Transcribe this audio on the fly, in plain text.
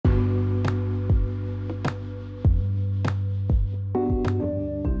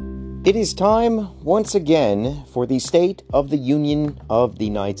It is time, once again, for the State of the Union of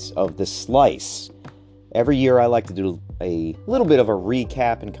the Knights of the Slice. Every year I like to do a little bit of a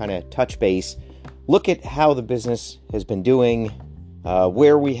recap and kind of touch base, look at how the business has been doing,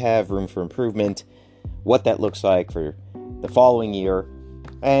 where we have room for improvement, what that looks like for the following year.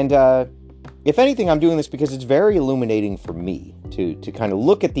 And if anything, I'm doing this because it's very illuminating for me to kind of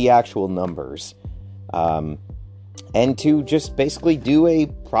look at the actual numbers and to just basically do a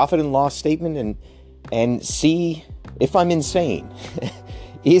profit and loss statement and see if I'm insane.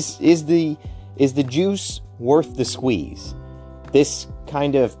 Is the juice worth the squeeze? This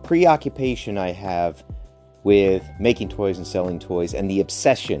kind of preoccupation I have with making toys and selling toys and the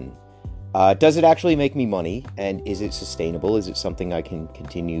obsession, does it actually make me money? And is it sustainable? Is it something I can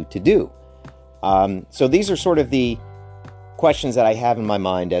continue to do? So these are sort of the questions that I have in my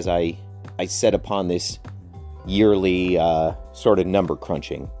mind as I set upon this yearly sort of number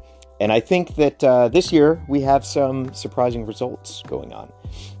crunching. And I think that this year we have some surprising results going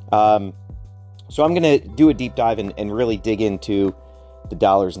on. So I'm going to do a deep dive and really dig into the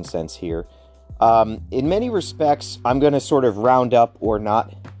dollars and cents here. In many respects, I'm going to sort of round up or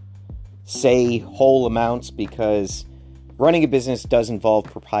not say whole amounts because running a business does involve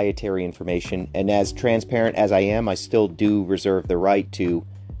proprietary information. And as transparent as I am, I still do reserve the right to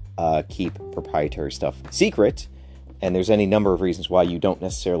keep proprietary stuff secret. And there's any number of reasons why you don't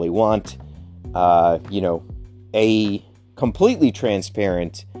necessarily want, a completely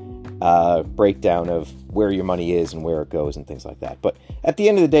transparent breakdown of where your money is and where it goes and things like that. But at the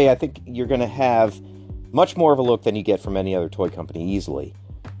end of the day, I think you're going to have much more of a look than you get from any other toy company easily.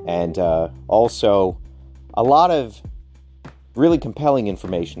 And also a lot of really compelling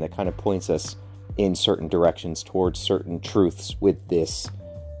information that kind of points us in certain directions towards certain truths with this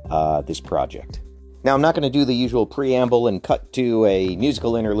project. Now, I'm not going to do the usual preamble and cut to a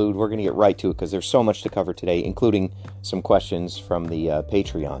musical interlude. We're going to get right to it because there's so much to cover today, including some questions from the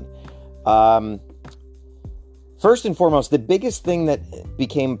Patreon. First and foremost, the biggest thing that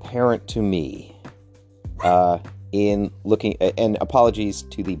became apparent to me in looking, and apologies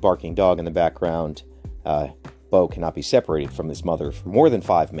to the barking dog in the background, Bo cannot be separated from his mother for more than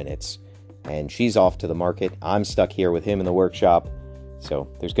 5 minutes, and she's off to the market. I'm stuck here with him in the workshop. So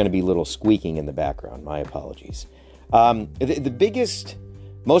there's going to be a little squeaking in the background. My apologies. The biggest,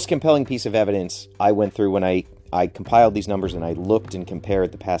 most compelling piece of evidence I went through when I compiled these numbers and I looked and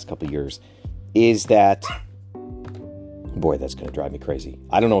compared the past couple of years is that, boy, that's going to drive me crazy.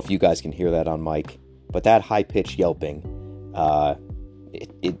 I don't know if you guys can hear that on mic, but that high-pitched yelping,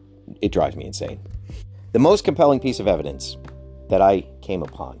 it drives me insane. The most compelling piece of evidence that I came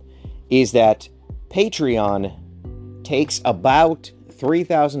upon is that Patreon takes about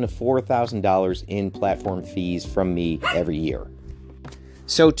 $3,000 to $4,000 in platform fees from me every year.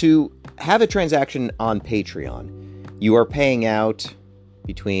 So to have a transaction on Patreon, you are paying out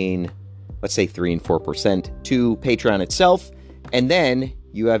between, let's say, 3 and 4% to Patreon itself, and then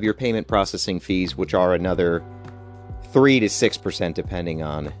you have your payment processing fees, which are another 3 to 6% depending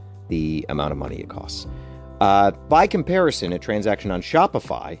on the amount of money it costs. By comparison, a transaction on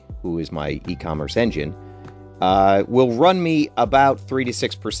Shopify, who is my e-commerce engine, will run me about 3 to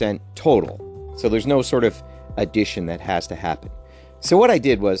 6% total. So there's no sort of addition that has to happen. So what I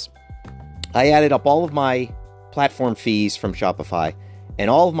did was I added up all of my platform fees from Shopify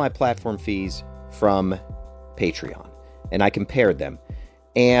and all of my platform fees from Patreon, and I compared them.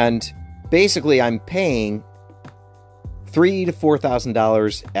 And basically I'm paying $3,000 to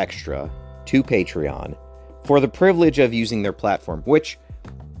 $4,000 extra to Patreon for the privilege of using their platform, which,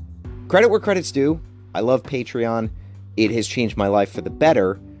 credit where credit's due, I love Patreon. It has changed my life for the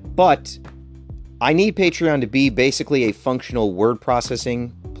better, but I need Patreon to be basically a functional word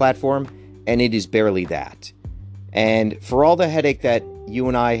processing platform, and it is barely that. And for all the headache that you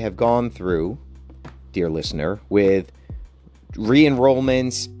and I have gone through, dear listener, with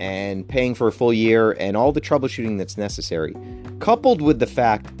re-enrollments and paying for a full year and all the troubleshooting that's necessary, coupled with the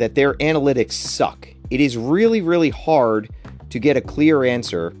fact that their analytics suck, it is really, really hard to get a clear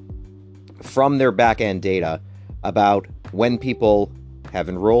answer from their back-end data about when people have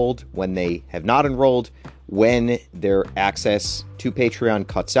enrolled, when they have not enrolled, when their access to Patreon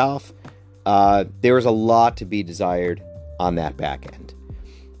cuts off. There is a lot to be desired on that back end.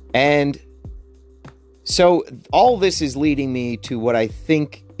 And so all this is leading me to what I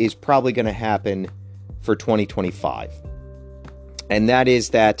think is probably going to happen for 2025. And that is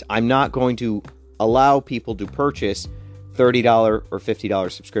that I'm not going to allow people to purchase $30 or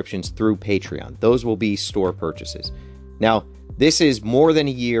 $50 subscriptions through Patreon. Those will be store purchases. Now, this is more than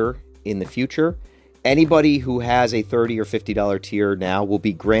a year in the future, Anybody who has a $30 or $50 tier now will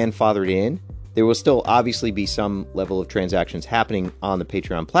be grandfathered in. There will still obviously be some level of transactions happening on the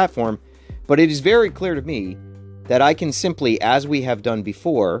Patreon platform, but it is very clear to me that I can simply, as we have done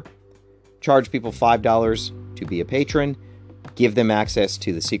before, charge people $5 to be a patron, give them access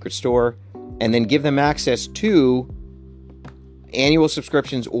to the secret store, and then give them access to annual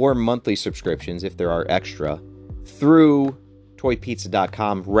subscriptions or monthly subscriptions, if there are extra, through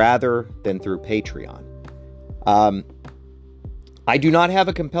toypizza.com rather than through Patreon. I do not have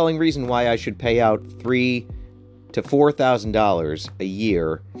a compelling reason why I should pay out $3,000 to $4,000 a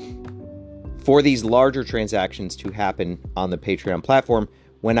year for these larger transactions to happen on the Patreon platform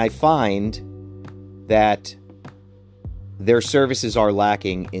when I find that their services are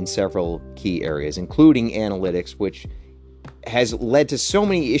lacking in several key areas, including analytics, which has led to so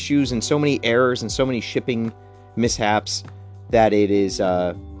many issues and so many errors and so many shipping mishaps that it's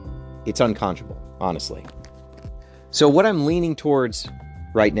unconscionable, honestly. So what I'm leaning towards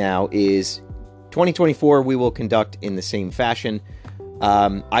right now is 2024 we will conduct in the same fashion.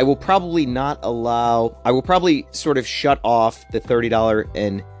 I will probably sort of shut off the $30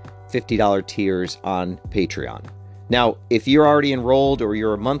 and $50 tiers on Patreon. Now, if you're already enrolled or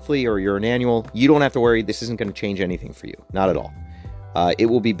you're a monthly or you're an annual, you don't have to worry. This isn't going to change anything for you. Not at all. It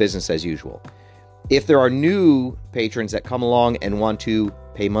will be business as usual. If there are new patrons that come along and want to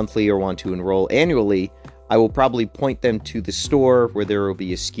pay monthly or want to enroll annually, I will probably point them to the store where there will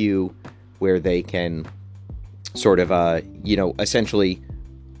be a SKU where they can sort of, essentially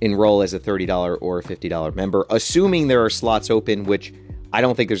enroll as a $30 or a $50 member, assuming there are slots open, which I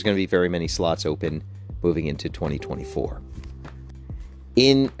don't think there's going to be very many slots open moving into 2024.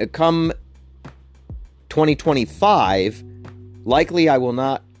 Come 2025, likely I will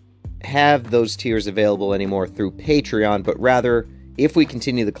not have those tiers available anymore through Patreon, but rather, if we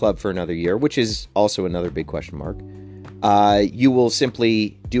continue the club for another year, which is also another big question mark, you will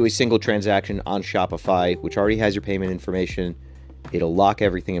simply do a single transaction on Shopify, which already has your payment information. It'll lock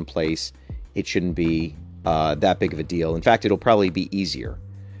everything in place. It shouldn't be that big of a deal. In fact, it'll probably be easier.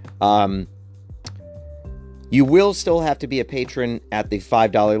 You will still have to be a patron at the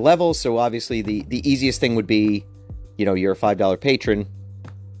 $5 level, so obviously the easiest thing would be, you're a $5 patron,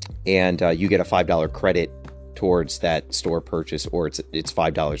 and you get a $5 credit towards that store purchase, or it's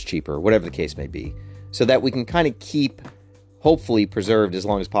 $5 cheaper, whatever the case may be, so that we can kind of keep, hopefully preserved as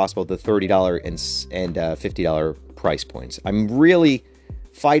long as possible, the $30 and $50 price points. I'm really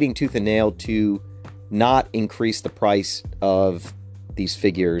fighting tooth and nail to not increase the price of these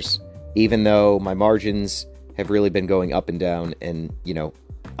figures, even though my margins have really been going up and down, and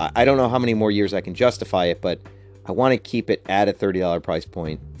I don't know how many more years I can justify it, but I want to keep it at a $30 price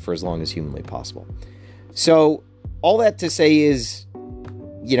point for as long as humanly possible. So all that to say is,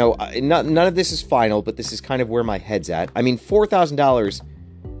 none of this is final, but this is kind of where my head's at. I mean, $4,000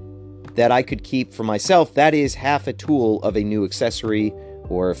 that I could keep for myself, that is half a tool of a new accessory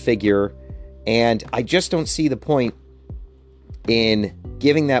or a figure, and I just don't see the point in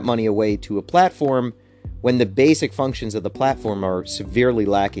giving that money away to a platform when the basic functions of the platform are severely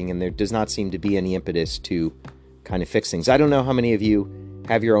lacking and there does not seem to be any impetus to kind of fix things. I don't know how many of you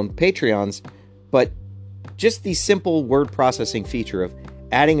have your own Patreons, but just the simple word processing feature of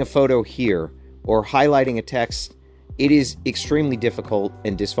adding a photo here or highlighting a text, it is extremely difficult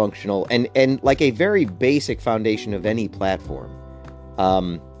and dysfunctional and like a very basic foundation of any platform.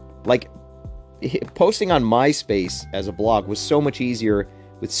 Like posting on MySpace as a blog was so much easier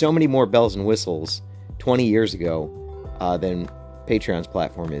with so many more bells and whistles 20 years ago than Patreon's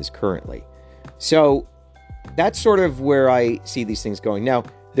platform is currently. So that's sort of where I see these things going. Now,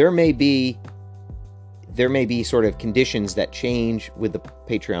 there may be sort of conditions that change with the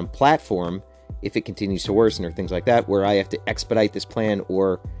Patreon platform if it continues to worsen or things like that, where I have to expedite this plan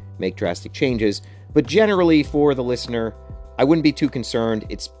or make drastic changes. But generally, for the listener, I wouldn't be too concerned.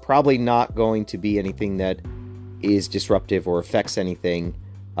 It's probably not going to be anything that is disruptive or affects anything.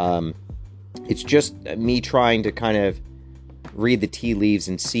 It's just me trying to kind of read the tea leaves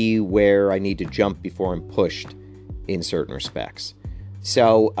and see where I need to jump before I'm pushed in certain respects.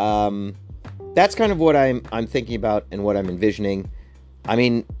 So that's kind of what I'm thinking about and what I'm envisioning. I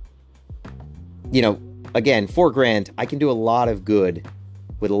mean, again, $4,000, I can do a lot of good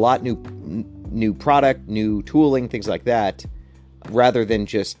with a lot new product, new tooling, things like that, rather than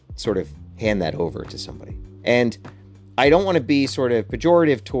just sort of hand that over to somebody. And I don't want to be sort of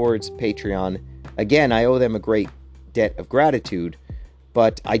pejorative towards Patreon. Again, I owe them a great debt of gratitude,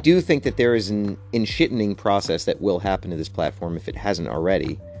 but I do think that there is an enshittening process that will happen to this platform if it hasn't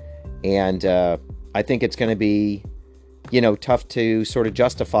already. And I think it's going to be, tough to sort of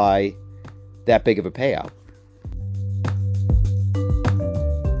justify that big of a payout.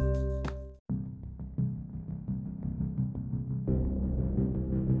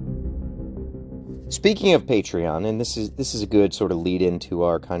 Speaking of Patreon, and this is a good sort of lead into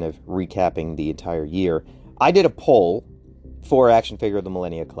our kind of recapping the entire year, I did a poll for Action Figure of the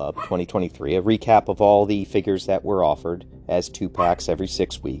Millennia Club 2023, a recap of all the figures that were offered as 2-packs every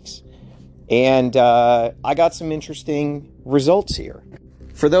 6 weeks. And I got some interesting results here.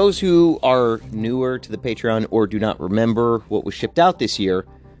 For those who are newer to the Patreon or do not remember what was shipped out this year,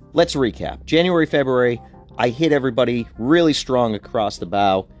 let's recap. January, February, I hit everybody really strong across the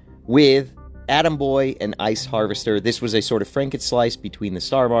bow with Atom Boy and Ice Harvester. This was a sort of Frankenslice between the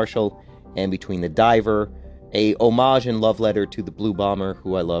Star Marshal and between the Diver, a homage and love letter to the Blue Bomber,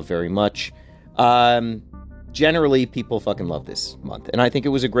 who I love very much. Generally, people fucking love this month, and I think it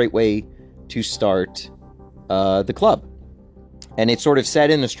was a great way to start the club. And it sort of said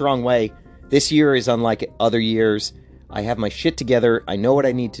in a strong way, this year is unlike other years. I have my shit together. I know what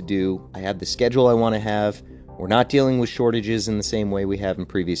I need to do. I have the schedule I want to have. We're not dealing with shortages in the same way we have in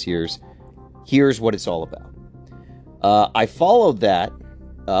previous years. Here's what it's all about. I followed that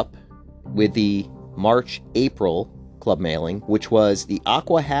up with the March-April club mailing, which was the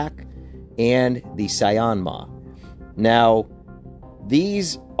Aqua Hack and the Cyan Ma. Now,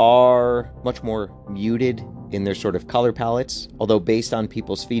 these are much more muted in their sort of color palettes, although based on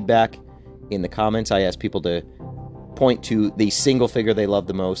people's feedback in the comments, I asked people to point to the single figure they loved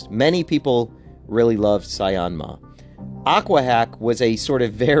the most. Many people really loved Cyan Ma. Aqua Hack was a sort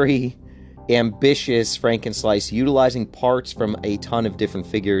of very ambitious Frankenslice, utilizing parts from a ton of different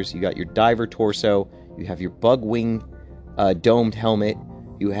figures. You got your Diver torso, you have your Bug Wing domed helmet,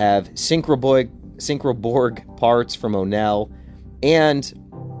 you have Synchroborg parts from O'Neill, and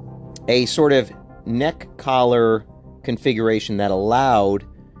a sort of neck collar configuration that allowed,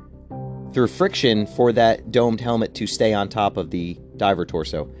 through friction, for that domed helmet to stay on top of the Diver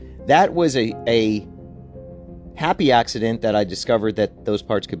torso. That was a happy accident that I discovered that those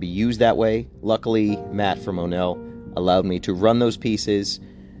parts could be used that way. Luckily, Matt from O'Neill allowed me to run those pieces,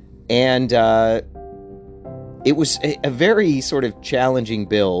 and it was a very sort of challenging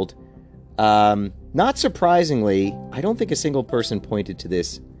build. Not surprisingly, I don't think a single person pointed to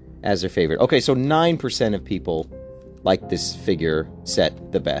this as their favorite. Okay, so 9% of people like this figure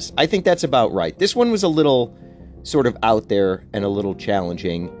set the best. I think that's about right. This one was a little sort of out there and a little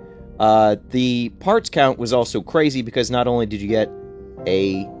challenging. The parts count was also crazy because not only did you get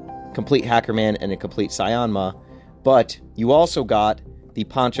a complete Hackerman and a complete Cyan Ma, but you also got the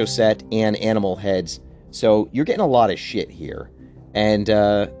poncho set and animal heads. So you're getting a lot of shit here. And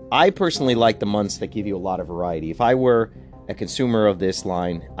I personally like the months that give you a lot of variety. If I were a consumer of this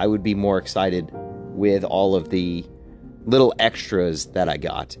line, I would be more excited with all of the little extras that I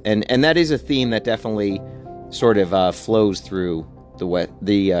got. And that is a theme that definitely sort of flows through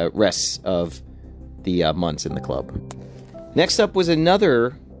the rest of the months in the club. Next up was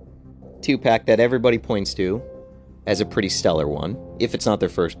another 2-pack that everybody points to as a pretty stellar one. If it's not their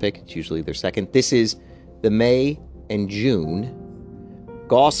first pick, it's usually their second. This is the May and June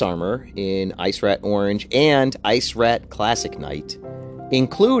Gauss Armor in Ice Rat Orange and Ice Rat Classic Night,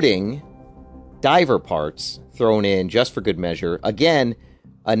 including Diver parts thrown in just for good measure. Again,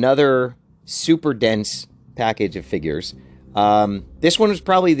 another super dense package of figures. This one was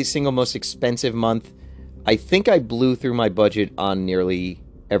probably the single most expensive month. I think I blew through my budget on nearly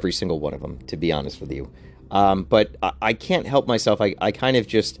every single one of them, to be honest with you. But I can't help myself. I kind of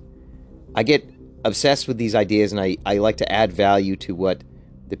just, I get obsessed with these ideas, and I like to add value to what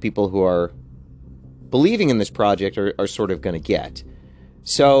the people who are believing in this project are sort of going to get.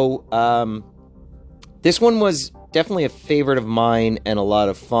 So, this one was definitely a favorite of mine and a lot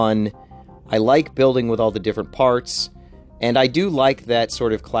of fun. I like building with all the different parts, and I do like that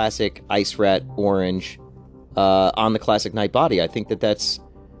sort of classic Ice Rat Orange on the Classic Night body. I think that that's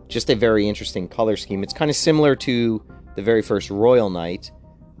just a very interesting color scheme. It's kind of similar to the very first Royal Knight,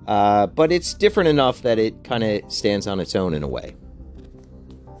 but it's different enough that it kind of stands on its own in a way.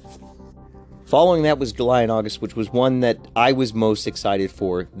 Following that was July and August, which was one that I was most excited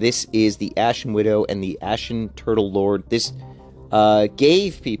for. This is the Ashen Widow and the Ashen Turtle Lord. This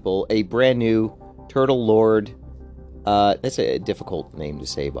gave people a brand new Turtle Lord. That's a difficult name to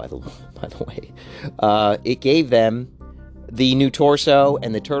say, by the way. It gave them the new torso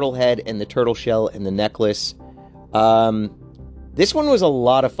and the turtle head and the turtle shell and the necklace. This one was a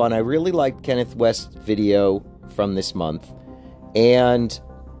lot of fun. I really liked Kenneth West's video from this month. And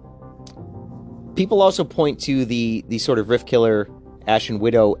people also point to the sort of Rift Killer Ashen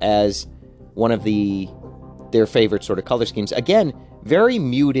Widow as one of their favorite sort of color schemes. Again, very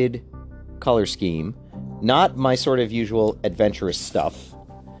muted color scheme, not my sort of usual adventurous stuff,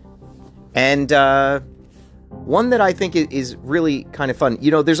 and one that I think is really kind of fun.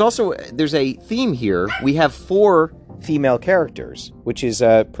 You know, there's a theme here. We have 4 female characters, which is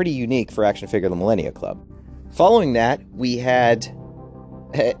pretty unique for Action Figure the Millennia Club. Following that, we had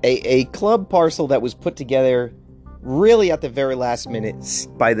a club parcel that was put together really at the very last minute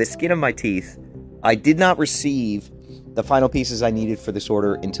by the skin of my teeth. I did not receive the final pieces I needed for this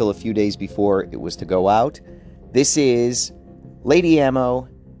order until a few days before it was to go out. This is Lady Ammo,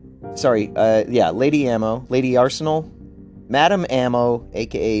 Lady Arsenal, Madam Ammo,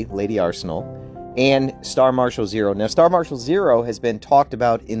 aka Lady Arsenal, and Star Marshal Zero. Now, Star Marshal Zero has been talked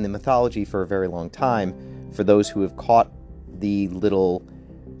about in the mythology for a very long time, for those who have caught the little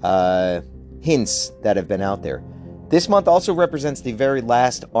hints that have been out there. This month also represents the very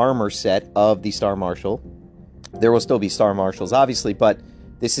last armor set of the Star Marshal. There will still be Star Marshals, obviously, but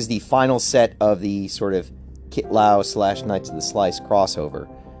this is the final set of the sort of Kit Lao / Knights of the Slice crossover.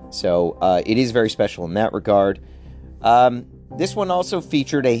 So it is very special in that regard. This one also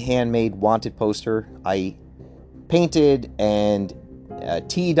featured a handmade Wanted poster. I painted and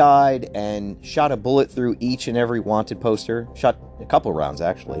tea-dyed and shot a bullet through each and every Wanted poster. Shot a couple rounds,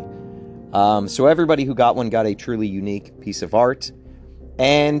 actually. So everybody who got one got a truly unique piece of art.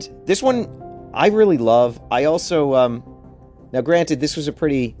 And this one I really love. I also, now granted, this was a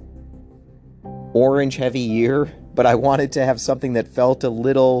pretty orange-heavy year, but I wanted to have something that felt a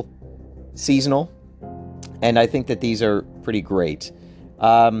little seasonal. And I think that these are pretty great.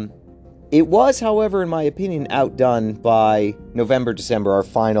 It was, however, in my opinion, outdone by November, December, our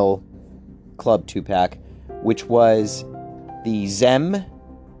final Club 2-pack, which was the Zem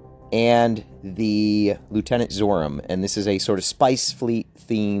and the Lieutenant Zoram. And this is a sort of Spice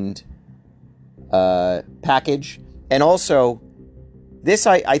Fleet-themed package. And also, this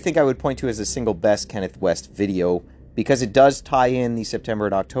I think I would point to as the single best Kenneth West video, because it does tie in the September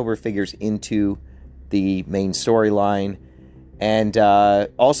and October figures into the main storyline, and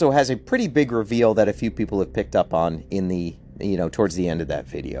also has a pretty big reveal that a few people have picked up on in the, towards the end of that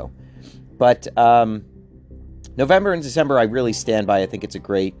video. But November and December I really stand by. I think it's a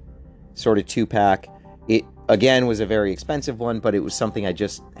great sort of 2-pack. It, again, was a very expensive one, but it was something I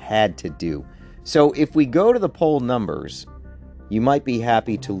just had to do. So if we go to the poll numbers, you might be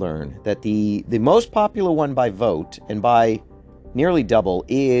happy to learn that the most popular one by vote, and by nearly double,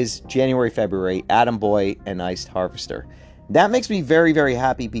 is January, February, Atom Boy and Iced Harvester. That makes me very, very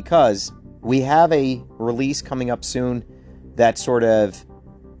happy, because we have a release coming up soon that sort of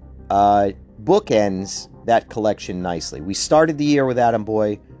bookends that collection nicely. We started the year with Atom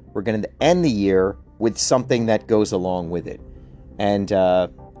Boy. We're going to end the year with something that goes along with it. And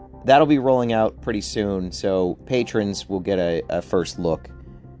that'll be rolling out pretty soon, so patrons will get a first look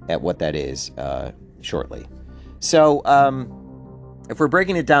at what that is shortly. So, if we're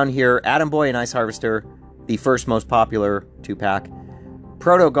breaking it down here, Atom Boy and Ice Harvester, the first most popular 2-pack.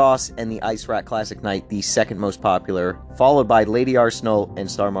 Proto-Goss and the Ice Rat Classic Knight, the second most popular, followed by Lady Arsenal and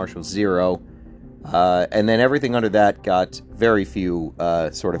Star Marshal Zero. And then everything under that got very few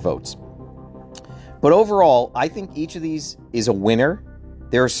sort of votes. But overall, I think each of these is a winner.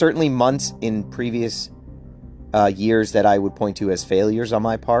 There are certainly months in previous years that I would point to as failures on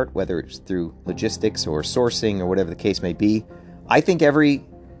my part, whether it's through logistics or sourcing or whatever the case may be. I think every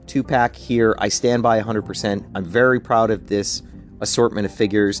 2-pack here, I stand by 100%. I'm very proud of this assortment of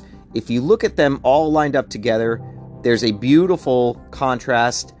figures. If you look at them all lined up together, there's a beautiful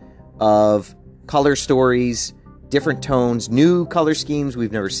contrast of color stories, different tones, new color schemes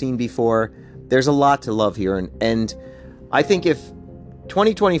we've never seen before. There's a lot to love here, and I think if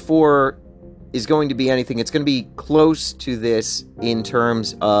 2024 is going to be anything, it's going to be close to this in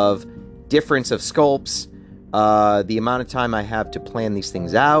terms of difference of sculpts, the amount of time I have to plan these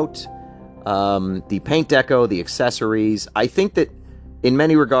things out, the paint deco, the accessories. I think that in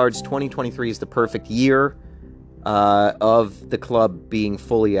many regards, 2023 is the perfect year of the club being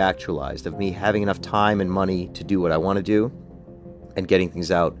fully actualized, of me having enough time and money to do what I want to do and getting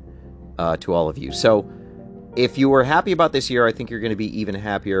things out to all of you. So if you were happy about this year, I think you're going to be even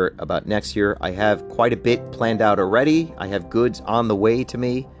happier about next year. I have quite a bit planned out already. I have goods on the way to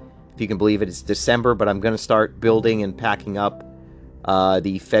me. If you can believe it, it's December, but I'm going to start building and packing up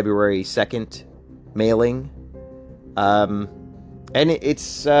the February 2nd mailing. And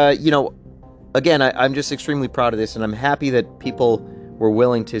it's, again, I'm just extremely proud of this, and I'm happy that people were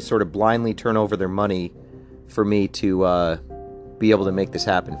willing to sort of blindly turn over their money for me to be able to make this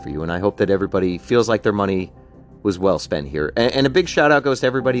happen for you. And I hope that everybody feels like their money was well spent here. And a big shout out goes to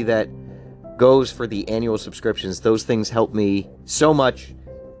everybody that goes for the annual subscriptions. Those things help me so much,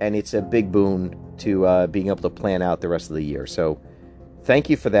 and it's a big boon to being able to plan out the rest of the year. So thank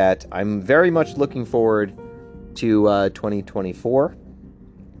you for that. I'm very much looking forward to 2024.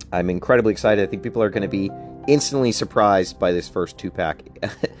 I'm incredibly excited. I think people are going to be instantly surprised by this first 2-pack.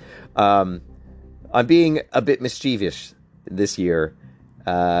 I'm being a bit mischievous this year,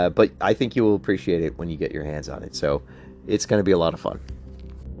 but I think you will appreciate it when you get your hands on it. So it's going to be a lot of fun.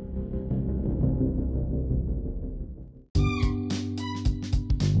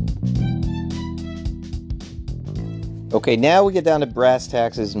 Okay, now we get down to brass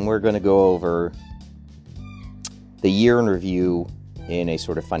taxes, and we're going to go over the year in review in a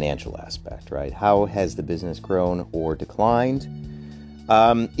sort of financial aspect, right? How has the business grown or declined?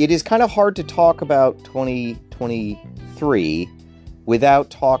 It is kind of hard to talk about 2023 without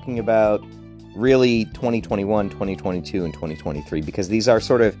talking about really 2021, 2022, and 2023, because these are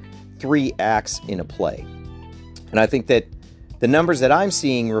sort of 3 acts in a play. And I think that the numbers that I'm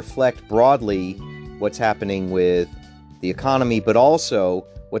seeing reflect broadly what's happening with the economy, but also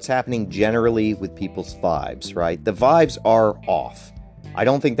what's happening generally with people's vibes, right? The vibes are off. I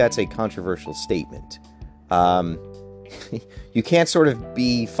don't think that's a controversial statement. You can't sort of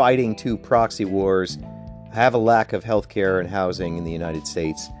be fighting 2 proxy wars, have a lack of healthcare and housing in the United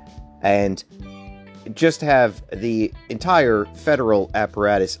States, and just have the entire federal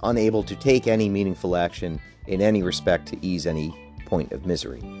apparatus unable to take any meaningful action in any respect to ease any point of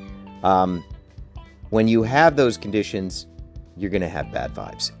misery. When you have those conditions, you're going to have bad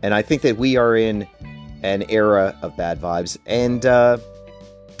vibes. And I think that we are in an era of bad vibes. And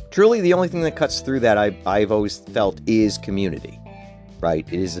truly, the only thing that cuts through that, I've always felt, is community, right?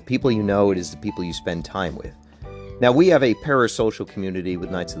 It is the people you know. It is the people you spend time with. Now, we have a parasocial community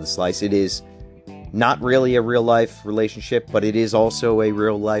with Knights of the Slice. It is not really a real-life relationship, but it is also a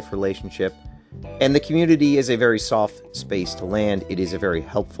real-life relationship. And the community is a very soft space to land. It is a very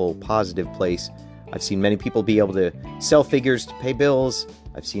helpful, positive place. I've seen many people be able to sell figures to pay bills.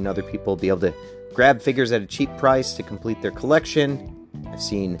 I've seen other people be able to grab figures at a cheap price to complete their collection. I've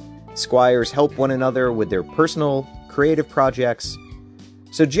seen squires help one another with their personal creative projects.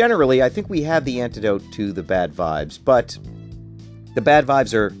 So generally, I think we have the antidote to the bad vibes, but the bad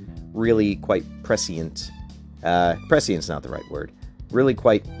vibes are really quite prescient. Prescient's not the right word. Really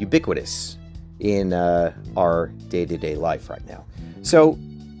quite ubiquitous in our day-to-day life right now. So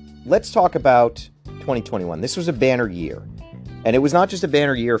let's talk about 2021. This was a banner year. And it was not just a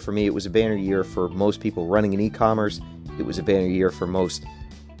banner year for me, it was a banner year for most people running in e-commerce. It was a banner year for most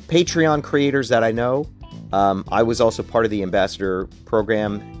Patreon creators that I know. I was also part of the ambassador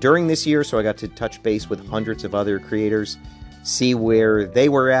program during this year, so I got to touch base with hundreds of other creators, see where they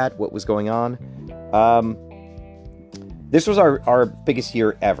were at, what was going on. This was our biggest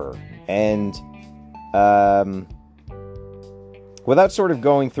year ever. And without sort of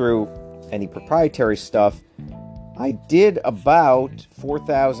going through any proprietary stuff, I did about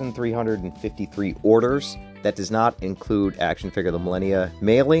 4,353 orders. That does not include Action Figure of the Millennia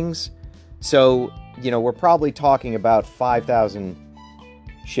mailings. So, we're probably talking about 5,000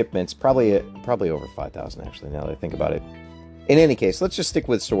 shipments, probably over 5,000 actually, now that I think about it. In any case, let's just stick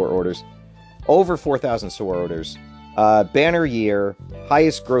with store orders. Over 4,000 store orders. Banner year,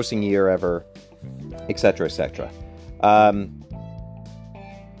 highest grossing year ever, etc., etc.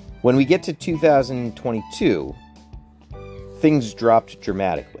 When we get to 2022, things dropped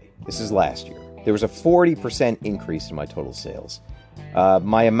dramatically. This is last year. There was a 40% increase in my total sales.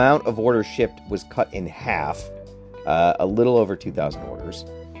 My amount of orders shipped was cut in half, a little over 2,000 orders.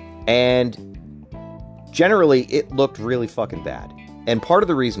 And generally, it looked really fucking bad. And part of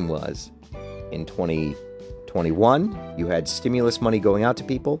the reason was, in 2021, you had stimulus money going out to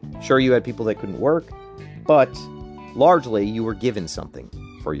people. Sure, you had people that couldn't work, but largely you were given something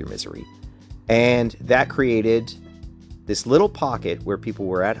for your misery. And that created this little pocket where people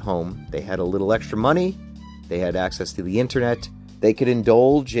were at home. They had a little extra money. They had access to the internet. They could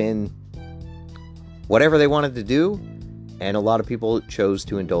indulge in whatever they wanted to do. And a lot of people chose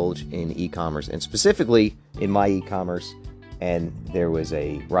to indulge in e-commerce, and specifically in my e-commerce. And there was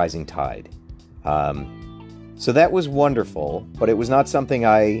a rising tide. So that was wonderful, but it was not something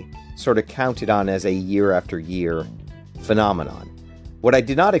I sort of counted on as a year after year phenomenon. What I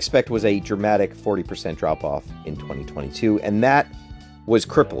did not expect was a dramatic 40% drop-off in 2022, and that was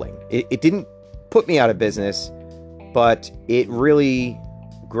crippling. It didn't put me out of business, but it really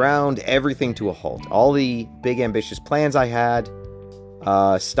ground everything to a halt. All the big ambitious plans I had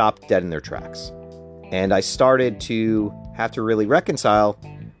stopped dead in their tracks. And I started to have to really reconcile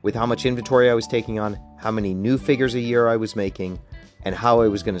with how much inventory I was taking on, how many new figures a year I was making, and how I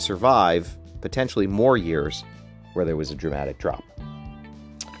was going to survive potentially more years where there was a dramatic drop.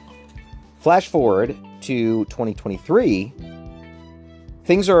 Flash forward to 2023,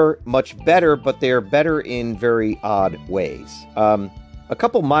 things are much better, but they're better in very odd ways. A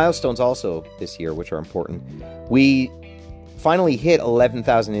couple milestones also this year, which are important. We finally hit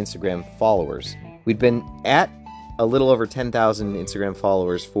 11,000 Instagram followers. We'd been at a little over 10,000 Instagram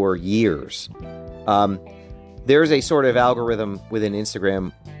followers for years. There's a sort of algorithm within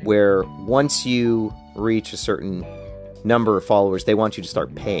Instagram where once you reach a certain number of followers, they want you to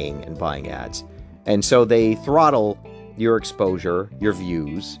start paying and buying ads. And so they throttle your exposure, your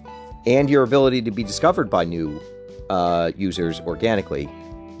views, and your ability to be discovered by new users organically,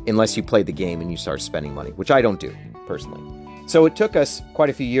 unless you play the game and you start spending money, which I don't do, personally. So it took us quite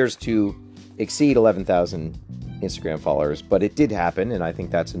a few years to exceed 11,000 Instagram followers, but it did happen, and I think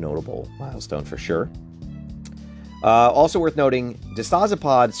that's a notable milestone for sure. Also worth noting,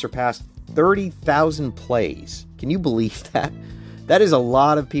 DeStasapod surpassed 30,000 plays. Can you believe that? That is a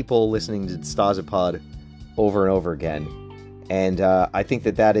lot of people listening to DeStasapod over and over again, and I think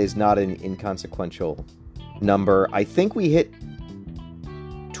that that is not an inconsequential number. I think we hit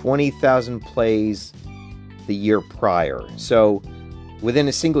 20,000 plays the year prior, so within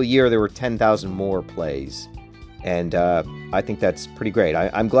a single year there were 10,000 more plays, and I think that's pretty great.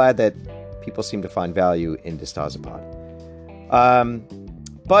 I'm glad that people seem to find value in DeStasapod.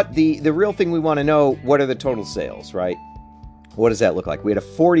 But the real thing we want to know, what are the total sales, right? What does that look like? We had a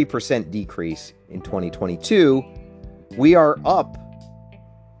 40% decrease in 2022. We are up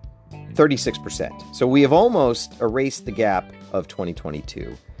 36%. So we have almost erased the gap of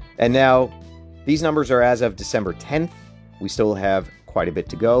 2022. And now these numbers are as of December 10th. We still have quite a bit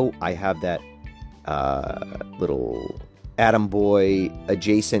to go. I have that little Atom Boy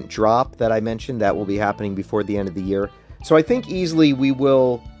adjacent drop that I mentioned. That will be happening before the end of the year. So I think easily we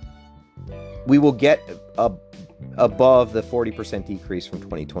will get above the 40% decrease from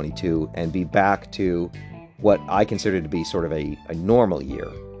 2022 and be back to what I consider to be sort of a normal year.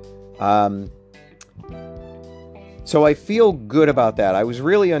 So I feel good about that. I was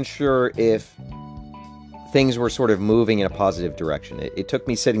really unsure if things were sort of moving in a positive direction. It took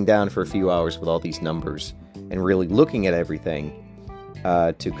me sitting down for a few hours with all these numbers and really looking at everything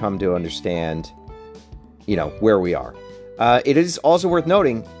to come to understand, where we are. It is also worth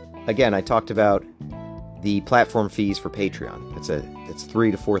noting, again, I talked about the platform fees for Patreon. It's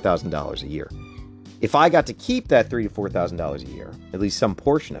 $3,000 to $4,000 a year. If I got to keep that $3,000 to $4,000 a year, at least some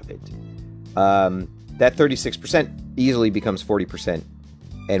portion of it, that 36% easily becomes 40%,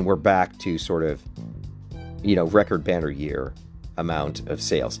 and we're back to sort of, record banner year amount of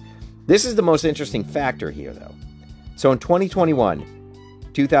sales. This is the most interesting factor here, though. So in 2021,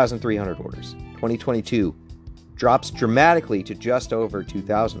 2,300 orders. 2022 drops dramatically to just over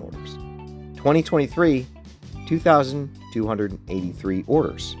 2,000 orders. 2023, 2,283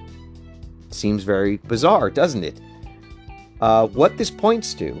 orders. Seems very bizarre, doesn't it? What this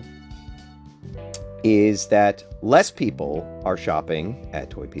points to is that less people are shopping at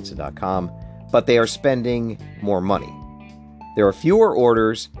toypizza.com, but they are spending more money. There are fewer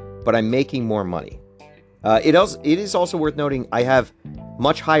orders, but I'm making more money. It is also worth noting I have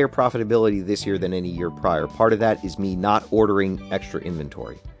much higher profitability this year than any year prior. Part of that is me not ordering extra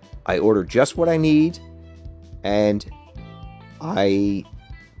inventory. I order just what I need, and I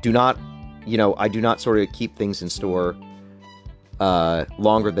do not sort of keep things in store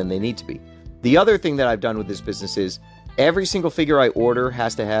longer than they need to be. The other thing that I've done with this business is every single figure I order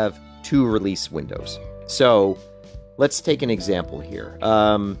has to have 2 release windows. So let's take an example here.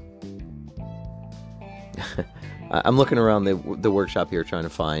 I'm looking around the workshop here trying to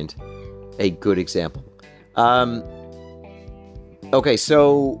find a good example. Okay,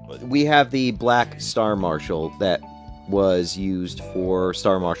 so we have the black Star Marshal that was used for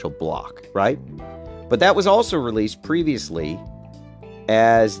Star Marshal Block, right? But that was also released previously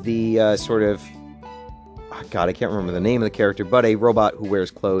as the sort of, I can't remember the name of the character, but a robot who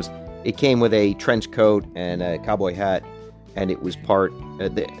wears clothes. It came with a trench coat and a cowboy hat, and it was part,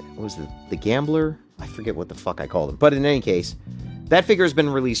 the Gambler? I forget what the fuck I called him. But in any case, that figure has been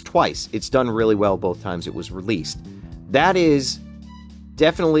released twice. It's done really well both times it was released. That is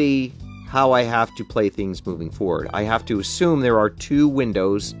definitely how I have to play things moving forward. I have to assume there are 2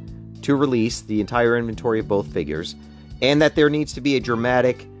 windows to release the entire inventory of both figures, and that there needs to be a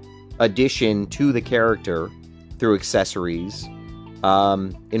dramatic addition to the character through accessories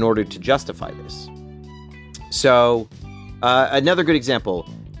in order to justify this. So, another good example,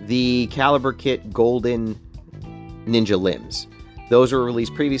 the Caliber Kit Golden Ninja Limbs. Those were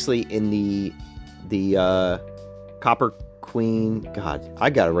released previously in the Copper Queen. God, I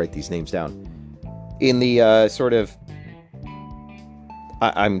gotta write these names down. In the sort of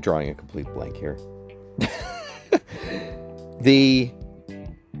I'm drawing a complete blank here. The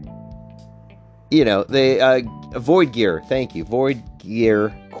Void Gear, thank you, Void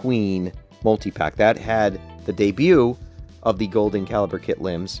Gear Queen multi-pack, that had the debut of the Golden Caliber Kit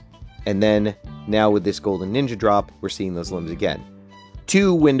limbs, and then now with this Golden Ninja drop, we're seeing those limbs again.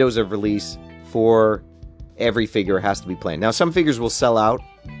 2 windows of release for every figure has to be planned. Now, some figures will sell out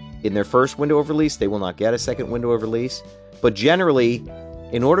in their first window of release. They will not get a second window of release. But generally,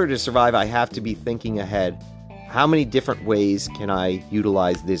 in order to survive, I have to be thinking ahead. How many different ways can I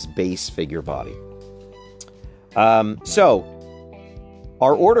utilize this base figure body? So,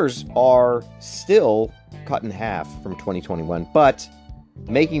 our orders are still cut in half from 2021, but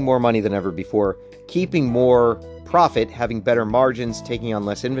making more money than ever before, keeping more profit, having better margins, taking on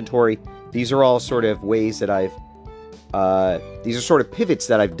less inventory. These are all sort of ways that these are sort of pivots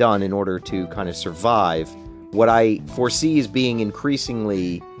that I've done in order to kind of survive what I foresee as being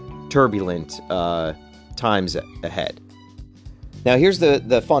increasingly turbulent times ahead. Now, here's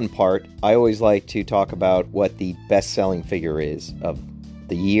the fun part. I always like to talk about what the best-selling figure is of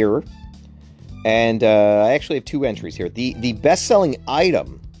the year. And I actually have 2 entries here. The best-selling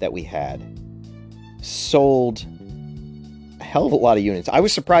item that we had sold a hell of a lot of units. I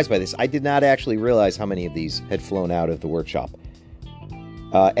was surprised by this. I did not actually realize how many of these had flown out of the workshop.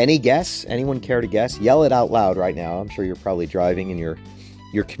 Any guess? Anyone care to guess? Yell it out loud right now. I'm sure you're probably driving in your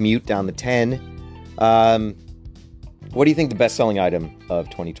commute down the 10. What do you think the best-selling item of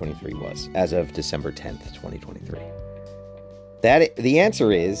 2023 was as of December 10th, 2023? The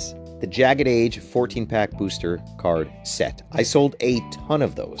answer is the Jagged Age 14-pack booster card set. I sold a ton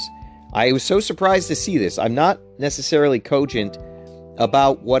of those. I was so surprised to see this. I'm not necessarily cogent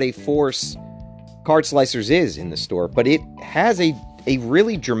about what a force Card Slicers is in the store, but it has a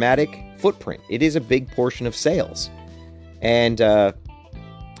really dramatic footprint. It is a big portion of sales. And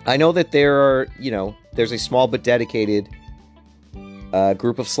I know that there's a small but dedicated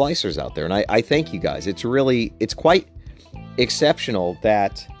group of slicers out there, and I thank you guys. It's quite exceptional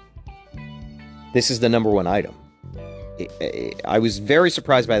that this is the number 1 item. I was very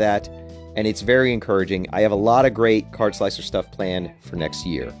surprised by that, and it's very encouraging. I have a lot of great Card Slicer stuff planned for next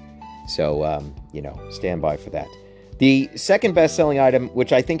year, so stand by for that. The second best-selling item,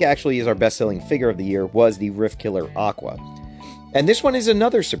 which I think actually is our best-selling figure of the year, was the Rift Killer Aqua. And this one is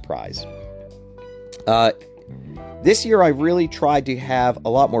another surprise. This year I really tried to have a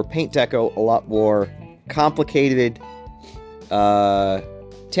lot more paint deco, a lot more complicated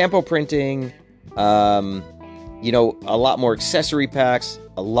tampo printing, a lot more accessory packs,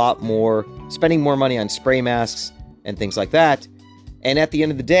 spending more money on spray masks and things like that. And at the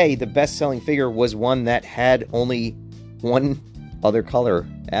end of the day, the best-selling figure was one that had only one other color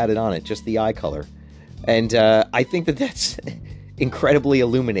added on it, just the eye color. And I think that's incredibly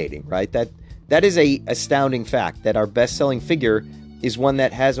illuminating, right? That is a astounding fact, that our best-selling figure is one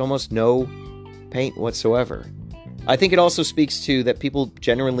that has almost no paint whatsoever. I think it also speaks to that people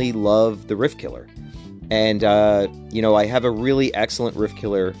generally love the Rift Killer. And, I have a really excellent Rift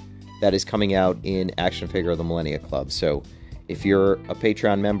Killer that is coming out in Action Figure of the Millennia Club. So if you're a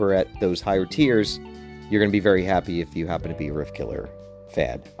Patreon member at those higher tiers, you're going to be very happy if you happen to be a Rift Killer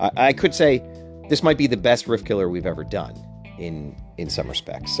fan. I could say this might be the best Rift Killer we've ever done in some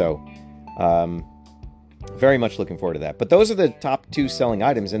respects. So, very much looking forward to that. But those are the top 2 selling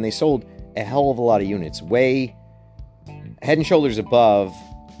items, and they sold a hell of a lot of units, way head and shoulders above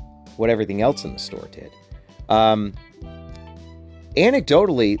what everything else in the store did.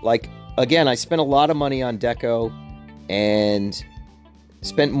 Anecdotally, again, I spent a lot of money on deco and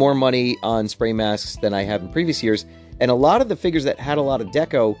spent more money on spray masks than I have in previous years, and a lot of the figures that had a lot of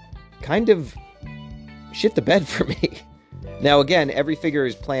deco kind of shit the bed for me. Now, again, every figure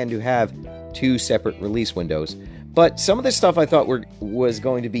is planned to have 2 separate release windows, but some of this stuff I thought was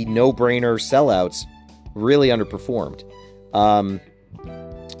going to be no-brainer sellouts really underperformed.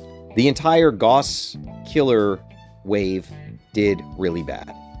 The entire Gauss Killer wave did really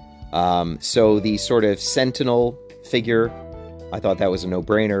bad. So the sort of Sentinel figure, I thought that was a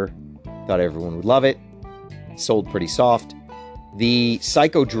no-brainer. Thought everyone would love it. Sold pretty soft. The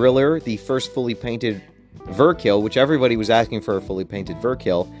Psycho Driller, the first fully painted Verkill, which everybody was asking for a fully painted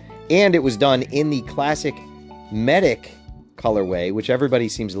Verkill, and it was done in the classic Medic colorway, which everybody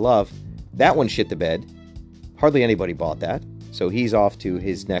seems to love. That one shit the bed. Hardly anybody bought that. So he's off to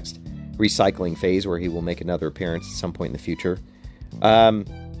his next recycling phase, where he will make another appearance at some point in the future.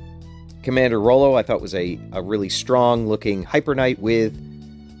 Commander Rollo, I thought was a really strong-looking Hyper Knight with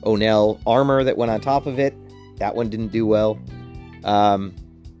Onel armor that went on top of it. That one didn't do well.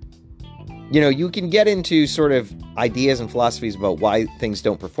 You can get into sort of ideas and philosophies about why things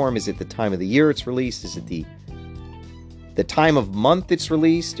don't perform. Is it the time of the year it's released? Is it the time of month it's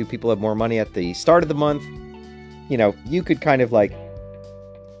released? Do people have more money at the start of the month? You could kind of like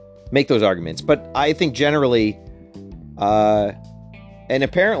make those arguments. But I think generally, and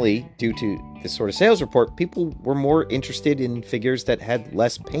apparently due to this sort of sales report, people were more interested in figures that had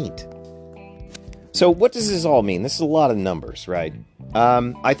less paint. So what does this all mean? This is a lot of numbers, right?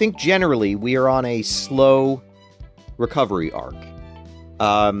 I think generally we are on a slow recovery arc.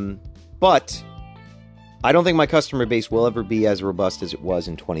 But I don't think my customer base will ever be as robust as it was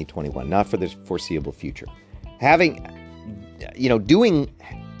in 2021, not for the foreseeable future. Doing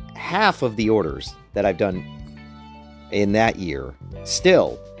half of the orders that I've done in that year,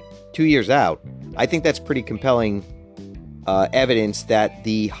 still 2 years out, I think that's pretty compelling evidence that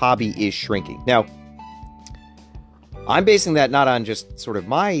the hobby is shrinking. Now, I'm basing that not on just sort of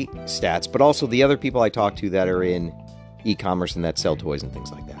my stats, but also the other people I talk to that are in e-commerce and that sell toys and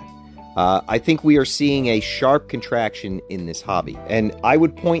things like that. I think we are seeing a sharp contraction in this hobby. And I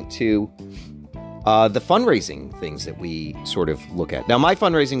would point to the fundraising things that we sort of look at. Now, my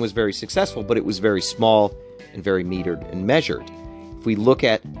fundraising was very successful, but it was very small and very metered and measured. If we look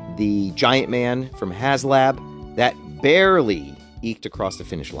at the Giant Man from HasLab, that barely eked across the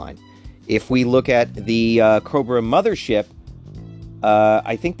finish line. If we look at the Cobra Mothership,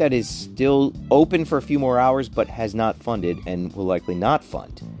 I think that is still open for a few more hours, but has not funded and will likely not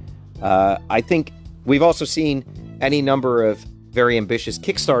fund. I think we've also seen any number of very ambitious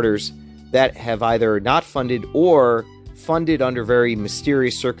Kickstarters that have either not funded or funded under very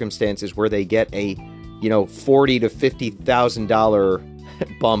mysterious circumstances where they get a $40,000 to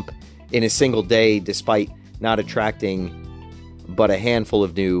 $50,000 bump in a single day, despite not attracting but a handful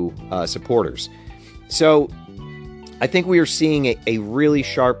of new supporters. So I think we are seeing a really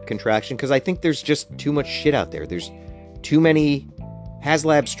sharp contraction because I think there's just too much shit out there. There's too many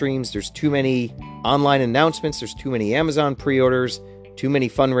HasLab streams. There's too many online announcements. There's too many Amazon pre-orders, too many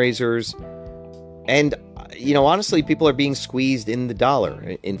fundraisers. And, honestly, people are being squeezed in the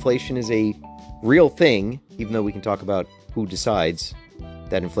dollar. Inflation is a real thing, even though we can talk about who decides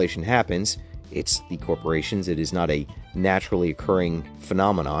that inflation happens. It's the corporations. It is not a naturally occurring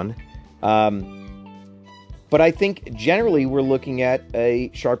phenomenon. But I think generally we're looking at a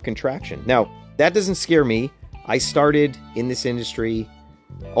sharp contraction. Now, that doesn't scare me. I started in this industry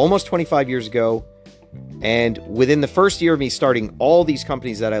almost 25 years ago. And within the first year of me starting, all these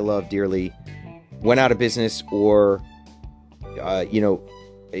companies that I love dearly went out of business or,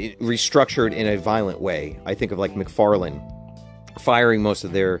 restructured in a violent way. I think of like McFarlane firing most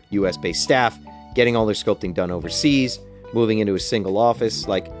of their US-based staff, getting all their sculpting done overseas, moving into a single office.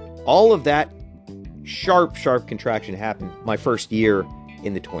 Like, all of that sharp contraction happened my first year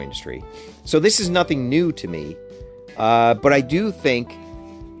in the toy industry. So this is nothing new to me, but I do think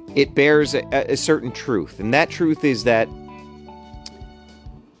it bears a certain truth. And that truth is that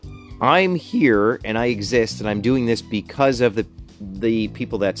I'm here and I exist and I'm doing this because of the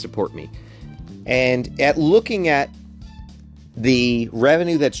people that support me. And at looking at the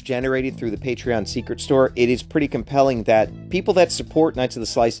revenue that's generated through the Patreon Secret Store, it is pretty compelling that people that support Knights of the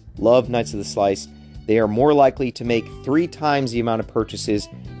Slice love Knights of the Slice. They are more likely to make 3 times the amount of purchases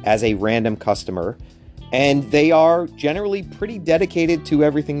as a random customer, and they are generally pretty dedicated to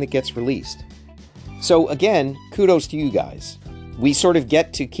everything that gets released. So again, kudos to you guys. We sort of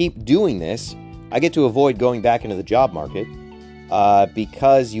get to keep doing this. I get to avoid going back into the job market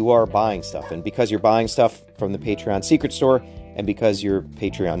because you are buying stuff, and because you're buying stuff from the Patreon Secret Store, and because you're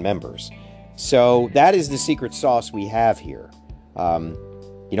Patreon members. So that is the secret sauce we have here.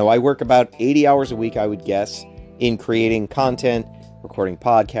 I work about 80 hours a week, I would guess, in creating content, recording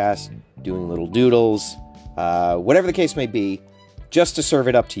podcasts, doing little doodles, whatever the case may be, just to serve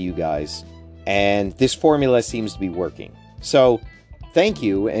it up to you guys. And this formula seems to be working. So thank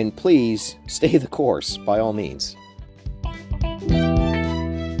you, and please stay the course, by all means.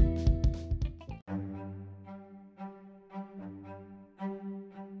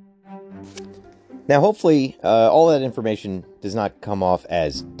 Now, hopefully, all that information does not come off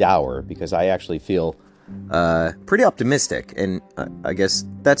as dour, because I actually feel pretty optimistic, and I guess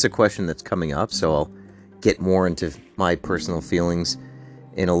that's a question that's coming up, so I'll get more into my personal feelings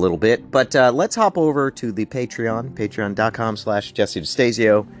in a little bit. But let's hop over to the Patreon, patreon.com/Jesse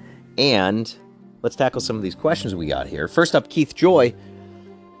DeStasio, and let's tackle some of these questions we got here. First up, Keith Joy.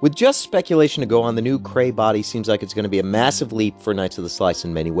 With just speculation to go on, the new Cray body seems like it's going to be a massive leap for Knights of the Slice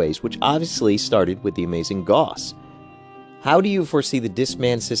in many ways, which obviously started with the amazing Goss. How do you foresee the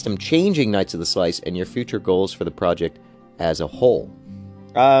Discman system changing Knights of the Slice and your future goals for the project as a whole?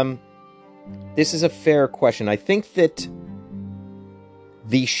 this is a fair question. I think that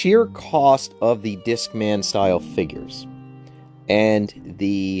the sheer cost of the Discman style figures and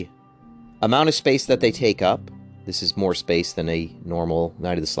the amount of space that they take up, this is more space than a normal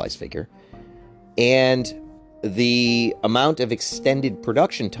Night of the Slice figure, and the amount of extended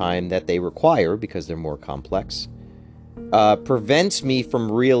production time that they require because they're more complex, prevents me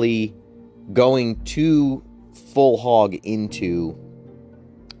from really going too full hog into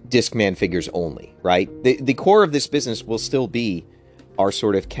Discman figures only, right? The core of this business will still be our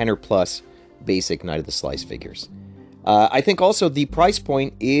sort of Kenner Plus basic Night of the Slice figures. I think also the price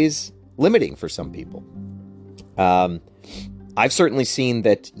point is limiting for some people. I've certainly seen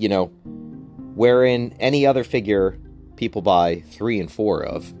that, wherein any other figure people buy 3 and 4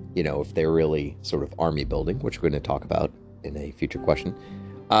 of, if they're really sort of army building, which we're going to talk about in a future question,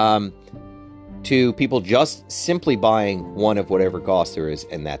 to people just simply buying one of whatever Gauss there is,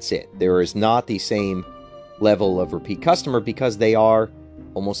 and that's it. There is not the same level of repeat customer because they are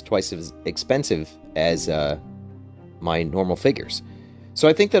almost twice as expensive as my normal figures. So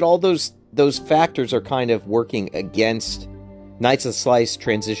I think that all those factors are kind of working against Knights of the Slice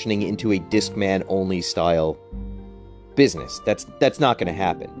transitioning into a Discman only style business. That's not going to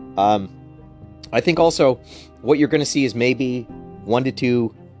happen. I think also what you're going to see is maybe 1 to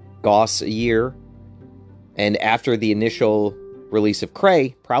 2 Gauss a year, and after the initial release of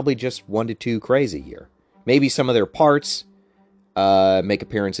Cray, probably just 1 to 2 Crays a year. Maybe some of their parts make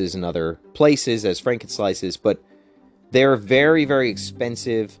appearances in other places as Frankenslices, but they're very, very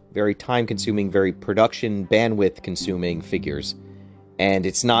expensive, very time-consuming, very production bandwidth-consuming figures, and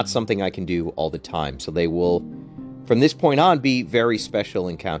it's not something I can do all the time. So they will, from this point on, be very special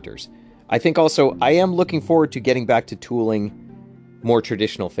encounters. I think also I am looking forward to getting back to tooling more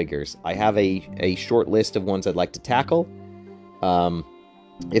traditional figures. I have a short list of ones I'd like to tackle.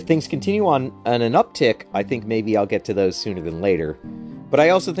 If things continue on an uptick, I think maybe I'll get to those sooner than later. But I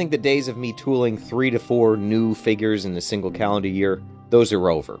also think the days of me tooling 3 to 4 new figures in a single calendar year, those are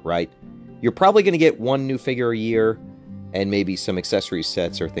over, right? You're probably going to get 1 new figure a year, and maybe some accessory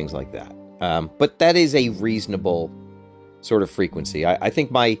sets or things like that. But that is a reasonable sort of frequency. I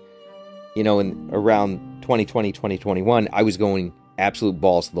think in around 2020, 2021, I was going absolute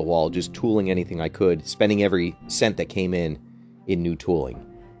balls to the wall, just tooling anything I could, spending every cent that came in new tooling.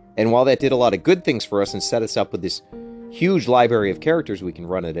 And while that did a lot of good things for us and set us up with this huge library of characters we can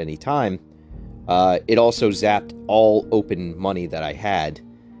run at any time, it also zapped all open money that I had.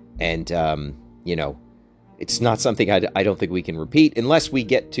 And, it's not something I don't think we can repeat unless we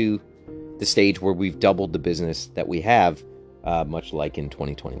get to the stage where we've doubled the business that we have, much like in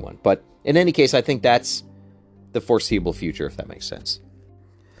 2021. But in any case, I think that's the foreseeable future, if that makes sense.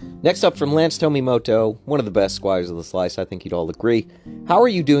 Next up from Lance Tomimoto, one of the best Squires of the Slice, I think you'd all agree. How are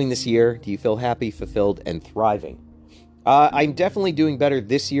you doing this year? Do you feel happy, fulfilled, and thriving? I'm definitely doing better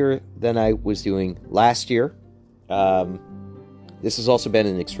this year than I was doing last year. This has also been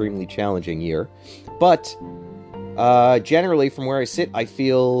an extremely challenging year. But generally, from where I sit, I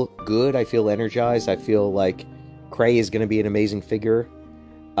feel good. I feel energized. I feel like Cray is going to be an amazing figure.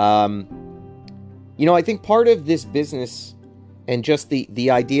 I think part of this business and just the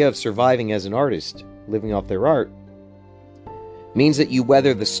idea of surviving as an artist, living off their art, means that you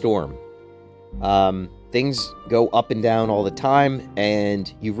weather the storm. Things go up and down all the time,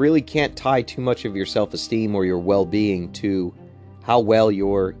 and you really can't tie too much of your self-esteem or your well-being to how well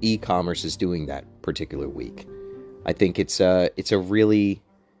your e-commerce is doing that particular week. I think it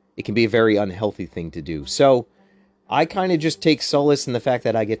can be a very unhealthy thing to do. So I kind of just take solace in the fact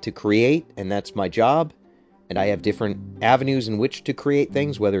that I get to create, and that's my job. And I have different avenues in which to create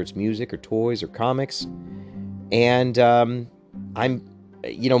things, whether it's music or toys or comics. And more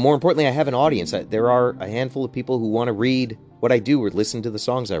importantly, I have an audience. There are a handful of people who want to read what I do or listen to the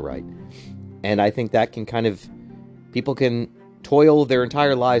songs I write. And I think that people can toil their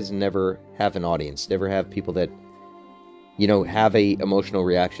entire lives and never have an audience, never have people that, have a emotional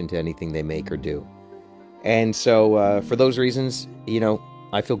reaction to anything they make or do. And so for those reasons,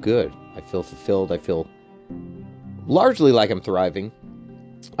 I feel good. I feel fulfilled. I feel largely like I'm thriving.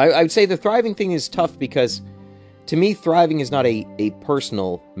 I would say the thriving thing is tough because, to me, thriving is not a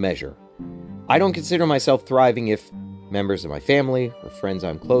personal measure. I don't consider myself thriving if members of my family or friends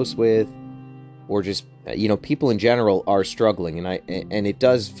I'm close with, or just, people in general are struggling. And it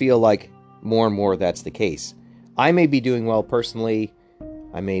does feel like more and more that's the case. I may be doing well personally.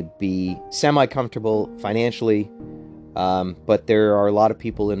 I may be semi-comfortable financially. But there are a lot of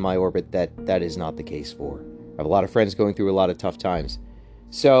people in my orbit that is not the case for. I have a lot of friends going through a lot of tough times.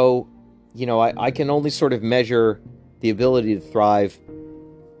 So, I can only sort of measure the ability to thrive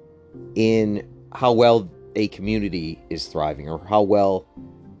in how well a community is thriving, or how well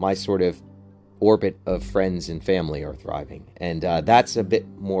my sort of orbit of friends and family are thriving. And that's a bit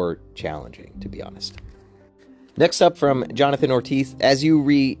more challenging, to be honest. Next up from Jonathan Ortiz.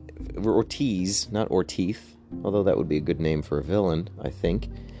 Ortiz, not Ortiz, although that would be a good name for a villain, I think.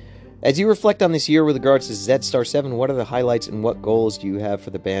 As you reflect on this year with regards to Z-Star 7, what are the highlights and what goals do you have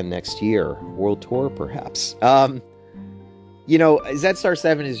for the band next year? World tour, perhaps? You know, Z-Star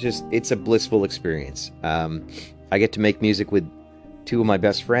 7 is just, it's a blissful experience. I get to make music with two of my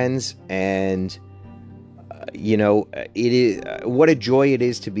best friends, and, you know, it is what a joy it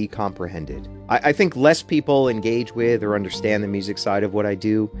is to be comprehended. I think less people engage with or understand the music side of what I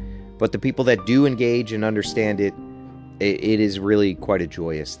do, but the people that do engage and understand it, it is really quite a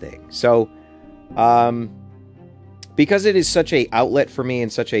joyous thing. So, because it is such a outlet for me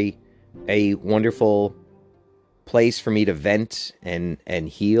and such a wonderful place for me to vent and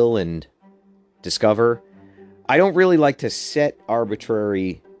heal and discover, I don't really like to set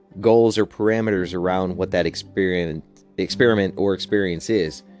arbitrary goals or parameters around what that experiment or experience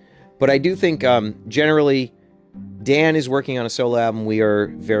is. But I do think generally Dan is working on a solo album we are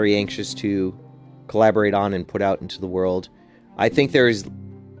very anxious to collaborate on and put out into the world. I think there is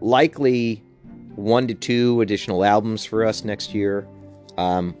likely 1 to 2 additional albums for us next year.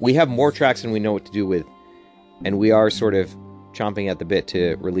 We have more tracks than we know what to do with, and we are sort of chomping at the bit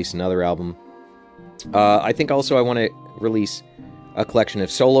to release another album. I think also I want to release a collection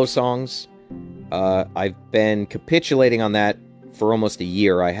of solo songs. I've been capitulating on that for almost a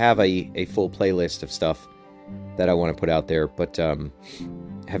year. I have a full playlist of stuff that I want to put out there, but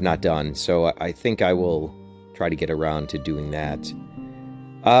have not done. So I think I will try to get around to doing that.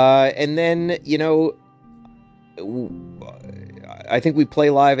 And then, you know, I think we play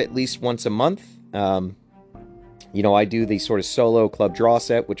live at least once a month. You know, I do the sort of solo club draw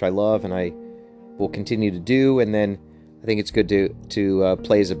set, which I love, and I will continue to do. And then I think it's good to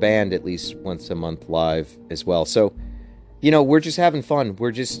play as a band at least once a month live as well. So, you know, we're just having fun.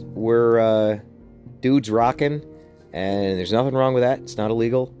 We're dudes rocking, and there's nothing wrong with that. It's not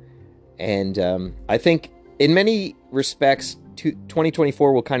illegal. And I think in many respects,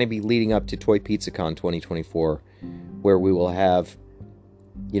 2024 will kind of be leading up to Toy Pizza Con 2024, where we will have,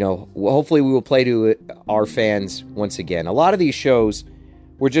 you know, hopefully we will play to our fans once again. A lot of these shows,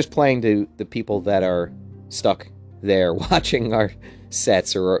 we're just playing to the people that are stuck there watching our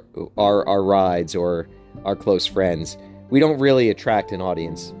sets or our rides or our close friends. We don't really attract an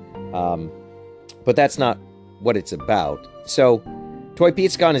audience, but that's not what it's about. So Toy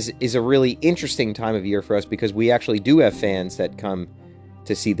Pizza Con is a really interesting time of year for us because we actually do have fans that come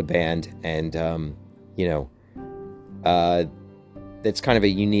to see the band, and you know, that's kind of a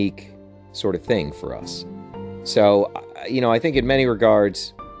unique sort of thing for us. So, you know, I think in many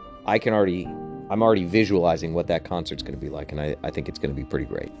regards, I'm already visualizing what that concert's going to be like, and I think it's going to be pretty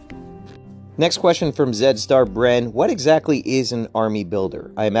great. Next question from Z-Star Bren. What exactly is an army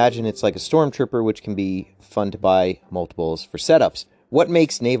builder? I imagine it's like a stormtrooper, which can be fun to buy multiples for setups. What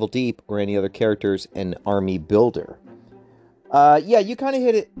makes Naval Deep or any other characters an army builder? Yeah, you kind of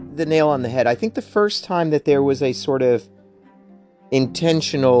hit the nail on the head. I think the first time that there was a sort of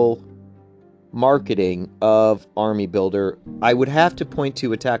intentional marketing of army builder, I would have to point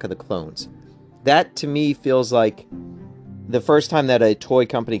to Attack of the Clones. That, to me, feels like the first time that a toy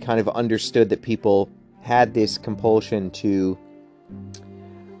company kind of understood that people had this compulsion to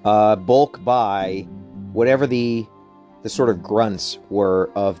bulk buy whatever the sort of grunts were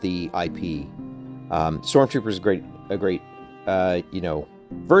of the IP. Stormtrooper is a great you know,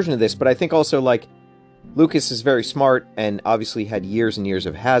 version of this, but I think also, like, Lucas is very smart and obviously had years and years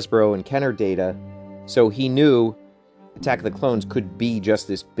of Hasbro and Kenner data, so he knew Attack of the Clones could be just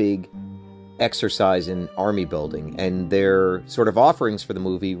this big exercise in army building, and their sort of offerings for the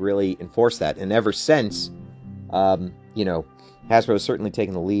movie really enforce that. And ever since, you know, Hasbro has certainly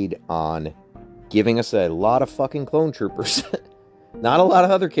taken the lead on giving us a lot of fucking clone troopers. Not a lot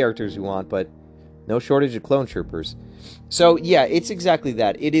of other characters you want, but no shortage of clone troopers. So yeah, it's exactly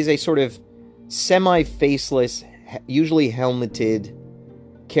that. It is a sort of semi-faceless, usually helmeted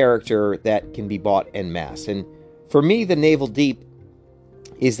character that can be bought en masse. And for me, the Naval Deep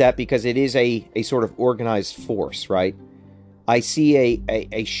is that because it is a sort of organized force, right? I see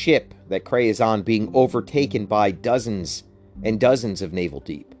a ship that Krei is on being overtaken by dozens and dozens of Naval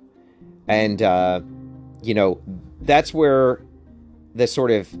Deep. And, you know, that's where the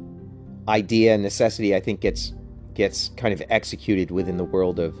sort of idea and necessity, I think, gets kind of executed within the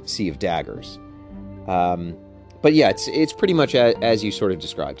world of Sea of Daggers. But yeah, it's pretty much as you sort of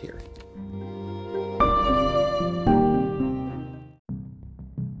described here.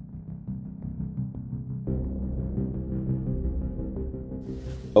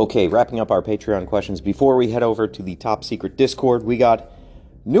 Okay, wrapping up our Patreon questions. Before we head over to the top secret Discord, we got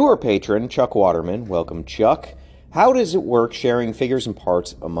newer patron, Chuck Waterman. Welcome, Chuck. How does it work sharing figures and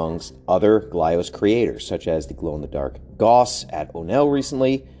parts amongst other Glyos creators, such as the glow-in-the-dark Goss at Onel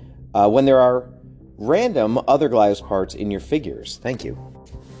recently, when there are random other Glyos parts in your figures? Thank you.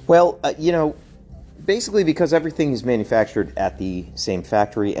 Well, basically because everything is manufactured at the same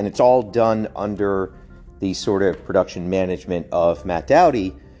factory and it's all done under the sort of production management of Matt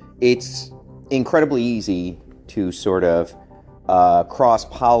Dowdy, it's incredibly easy to sort of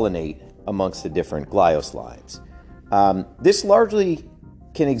cross-pollinate amongst the different Glyos lines. This largely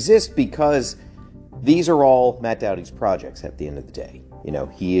can exist because these are all Matt Dowdy's projects at the end of the day.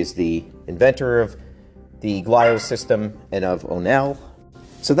 He is the inventor of the Glyos system and of Onel.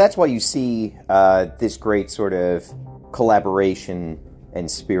 So that's why you see this great sort of collaboration and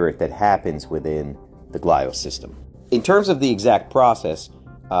spirit that happens within the Glyos system. In terms of the exact process,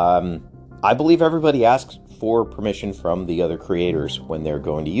 I believe everybody asks for permission from the other creators when they're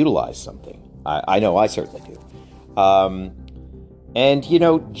going to utilize something. I know I certainly do. And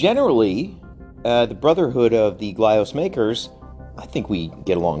generally, the brotherhood of the Glyos makers, I think we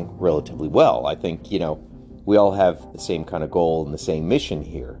get along relatively well. I think, we all have the same kind of goal and the same mission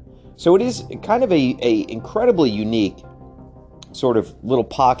here. So it is kind of a incredibly unique sort of little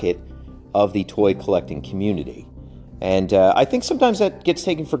pocket of the toy collecting community. And I think sometimes that gets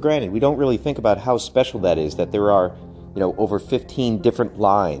taken for granted. We don't really think about how special that is, that there are, over 15 different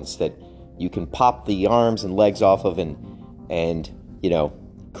lines that you can pop the arms and legs off of and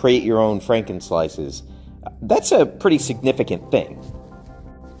create your own Frankenslices. That's a pretty significant thing.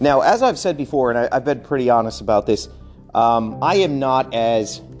 Now, as I've said before, and I've been pretty honest about this, I am not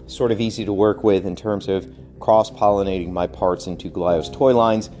as sort of easy to work with in terms of cross-pollinating my parts into Glyos toy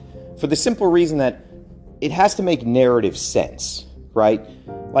lines, for the simple reason that it has to make narrative sense, right?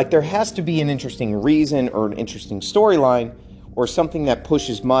 Like, there has to be an interesting reason or an interesting storyline or something that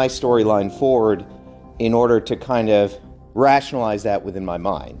pushes my storyline forward in order to kind of rationalize that within my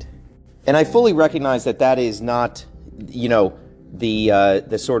mind. And I fully recognize that that is not,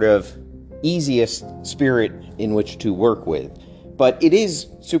 the sort of easiest spirit in which to work with. But it is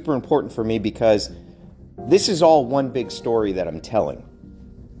super important for me because this is all one big story that I'm telling.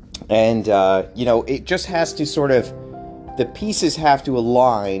 And, it just has to sort of, the pieces have to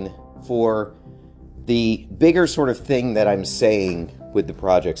align for the bigger sort of thing that I'm saying with the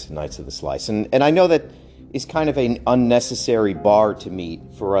projects of Knights of the Slice. And I know that is kind of an unnecessary bar to meet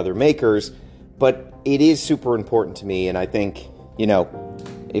for other makers, but it is super important to me. And I think,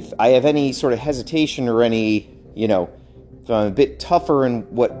 if I have any sort of hesitation or any, if I'm a bit tougher in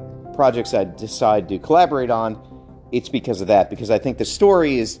what projects I decide to collaborate on, it's because of that. Because I think the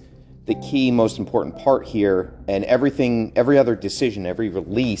story is the key, most important part here, and every other decision, every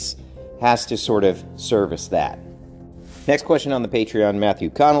release has to sort of service that. Next question on the Patreon, Matthew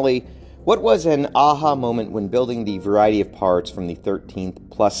Connolly. What was an aha moment when building the variety of parts from the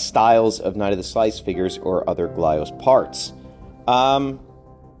 13th plus styles of Night of the Slice figures or other Glyos parts? I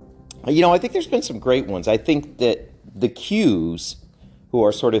think there's been some great ones. I think that the Qs, who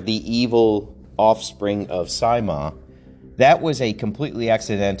are sort of the evil offspring of Saima, that was a completely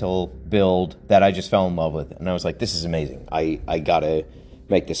accidental build that I just fell in love with. And I was like, this is amazing. I gotta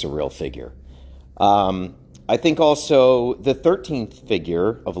make this a real figure. I think also the 13th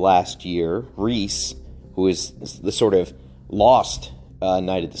figure of last year, Reese, who is the sort of lost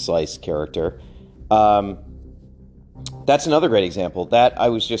Night of the Slice character, that's another great example. That I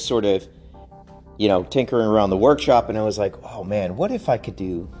was just sort of, tinkering around the workshop, and I was like, oh man, what if I could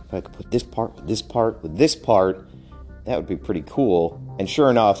put this part with this part with this part? That would be pretty cool. And sure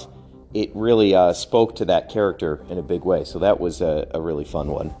enough, it really spoke to that character in a big way. So that was a really fun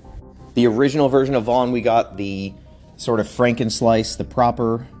one. The original version of Vaughn, we got the sort of Frankenslice, the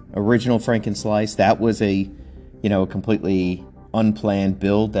proper original Frankenslice. That was a completely unplanned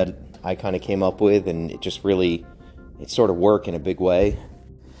build that I kind of came up with, and it sort of worked in a big way.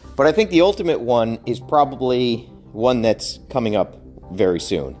 But I think the ultimate one is probably one that's coming up very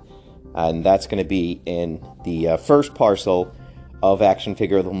soon. And that's going to be in the first parcel of Action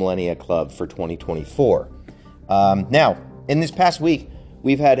Figure of the Millennia Club for 2024. Now, in this past week,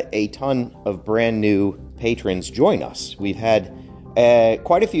 we've had a ton of brand new patrons join us. We've had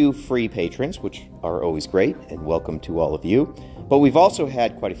quite a few free patrons, which are always great, and welcome to all of you. But we've also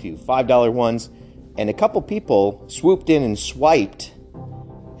had quite a few $5 ones, and a couple people swooped in and swiped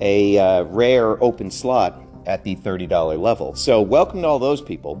a rare open slot at the $30 level. So welcome to all those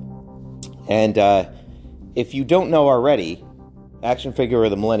people. And if you don't know already, Action Figure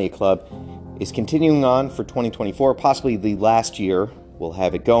of the Millennia Club is continuing on for 2024, possibly the last year we'll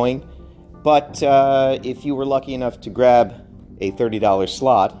have it going. But if you were lucky enough to grab a $30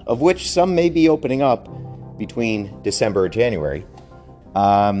 slot, of which some may be opening up between December and January,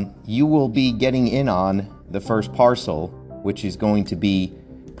 you will be getting in on the first parcel, which is going to be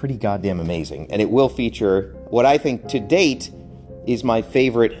pretty goddamn amazing. And it will feature what I think to date is my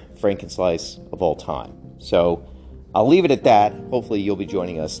favorite Frankenslice of all time. So I'll leave it at that. Hopefully you'll be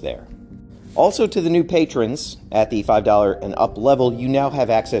joining us there. Also, to the new patrons at the $5 and up level, you now have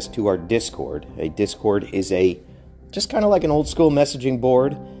access to our Discord. A Discord is just kind of like an old school messaging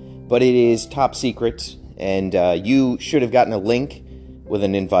board, but it is top secret, and you should have gotten a link with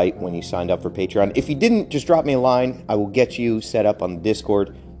an invite when you signed up for Patreon. If you didn't, just drop me a line. I will get you set up on the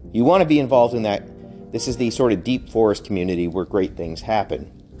Discord. You want to be involved in that. This is the sort of deep forest community where great things happen.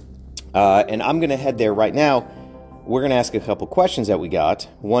 And I'm going to head there right now. We're going to ask a couple questions that we got.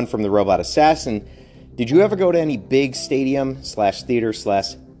 One from the Robot Assassin. Did you ever go to any big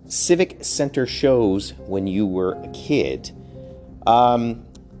stadium/theater/civic center shows when you were a kid?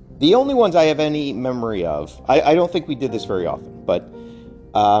 The only ones I have any memory of, I don't think we did this very often, but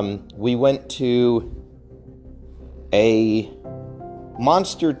we went to a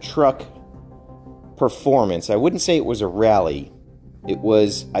monster truck performance. I wouldn't say it was a rally. It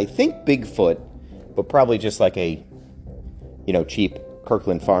was, I think, Bigfoot, but probably just like a, cheap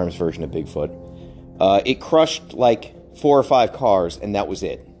Kirkland Farms version of Bigfoot. It crushed like 4 or 5 cars, and that was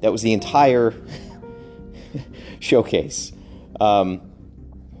it. That was the entire showcase. And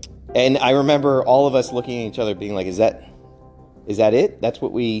I remember all of us looking at each other being like, is that it? That's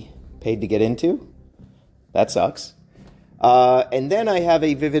what we paid to get into? That sucks. And then I have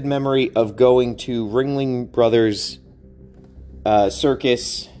a vivid memory of going to Ringling Brothers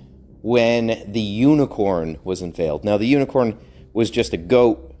Circus when the unicorn was unveiled. Now, the unicorn was just a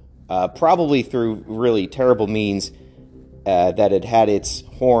goat, probably through really terrible means, that it had its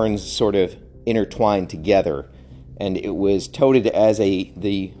horns sort of intertwined together, and it was touted as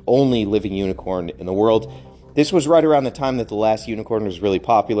the only living unicorn in the world. This was right around the time that The Last Unicorn was really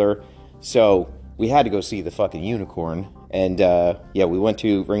popular, so we had to go see the fucking unicorn. And we went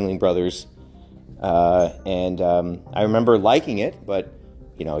to Ringling Brothers, and I remember liking it, but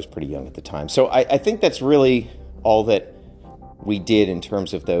I was pretty young at the time. So I think that's really all that we did in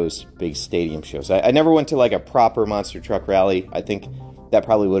terms of those big stadium shows. I never went to like a proper monster truck rally. I think that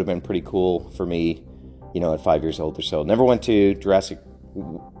probably would have been pretty cool for me, at 5 years old or so. Never went to Jurassic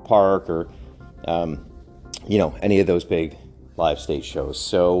Park or, any of those big live stage shows.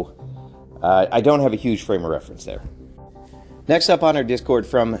 So I don't have a huge frame of reference there. Next up on our Discord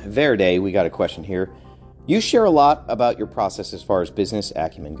from Verde, we got a question here. You share a lot about your process as far as business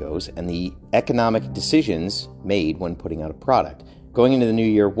acumen goes and the economic decisions made when putting out a product. Going into the new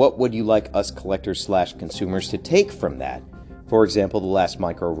year, what would you like us collectors/consumers to take from that? For example, the last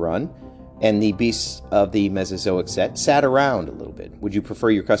micro run and the Beasts of the Mesozoic set sat around a little bit. Would you prefer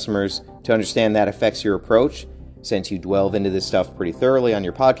your customers to understand that affects your approach, since you delve into this stuff pretty thoroughly on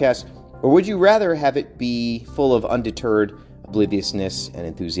your podcast? Or would you rather have it be full of undeterred obliviousness and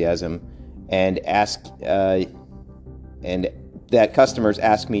enthusiasm, and that customers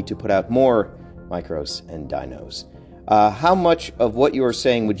ask me to put out more micros and dinos? How much of what you are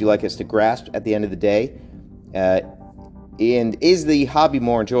saying would you like us to grasp at the end of the day? And is the hobby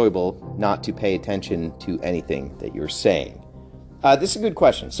more enjoyable not to pay attention to anything that you're saying? This is a good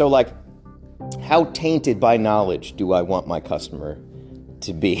question. So, how tainted by knowledge do I want my customer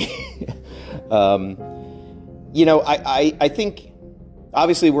to be? I think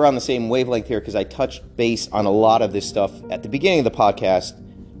obviously we're on the same wavelength here because I touched base on a lot of this stuff at the beginning of the podcast.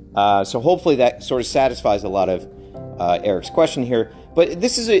 So hopefully that sort of satisfies a lot of Eric's question here. But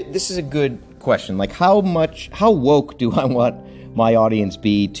this is a good question. How woke do I want my audience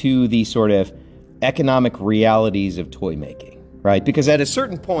be to the sort of economic realities of toy making, right? Because at a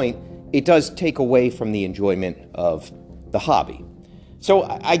certain point, it does take away from the enjoyment of the hobby. So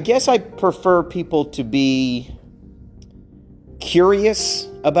I guess I prefer people to be curious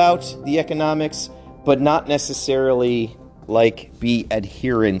about the economics, but not necessarily be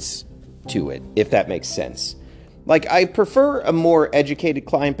adherents to it, if that makes sense. I prefer a more educated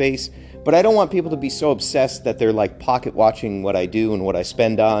client base, but I don't want people to be so obsessed that they're pocket watching what I do and what I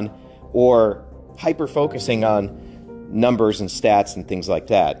spend on, or hyper focusing on numbers and stats and things like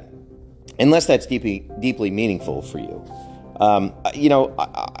that, unless that's deeply meaningful for you.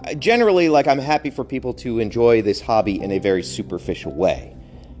 Generally, I'm happy for people to enjoy this hobby in a very superficial way.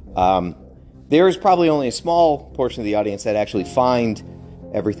 There is probably only a small portion of the audience that actually find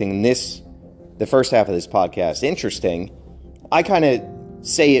everything in the first half of this podcast interesting. I kind of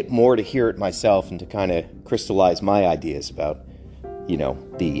say it more to hear it myself and to kind of crystallize my ideas about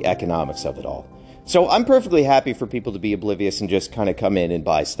the economics of it all. So I'm perfectly happy for people to be oblivious and just kind of come in and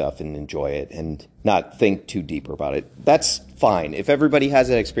buy stuff and enjoy it and not think too deep about it. That's fine. If everybody has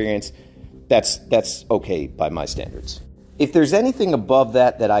that experience, that's okay by my standards. If there's anything above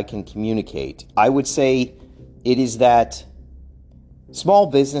that I can communicate, I would say it is that small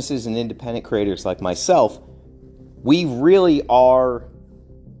businesses and independent creators like myself, we really are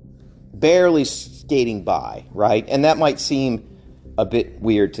barely skating by, right? And that might seem a bit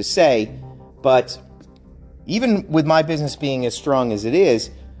weird to say, but even with my business being as strong as it is,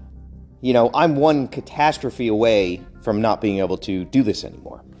 I'm one catastrophe away from not being able to do this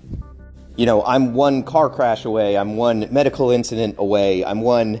anymore. I'm one car crash away, I'm one medical incident away, I'm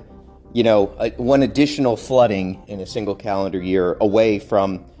one additional flooding in a single calendar year away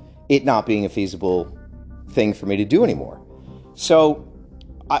from it not being a feasible thing for me to do anymore. So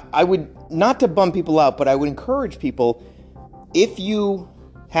I would, not to bum people out, but I would encourage people, if you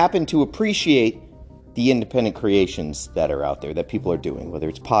happen to appreciate the independent creations that are out there that people are doing, whether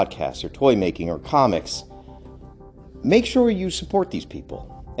it's podcasts or toy making or comics, make sure you support these people.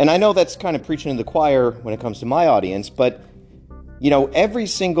 And I know that's kind of preaching to the choir when it comes to my audience, but every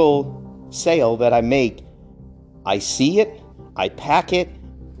single sale that I make, I see it, I pack it,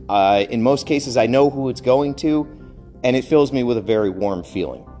 in most cases I know who it's going to, and it fills me with a very warm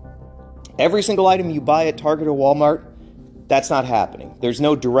feeling. Every single item you buy at Target or Walmart, that's not happening. There's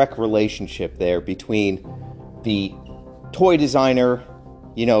no direct relationship there between the toy designer,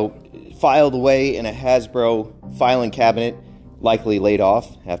 filed away in a Hasbro filing cabinet, likely laid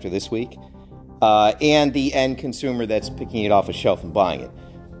off after this week, and the end consumer that's picking it off a shelf and buying it.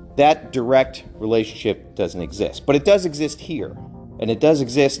 That direct relationship doesn't exist, but it does exist here, and it does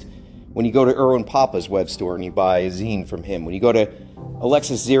exist when you go to Erwin Papa's web store and you buy a zine from him, when you go to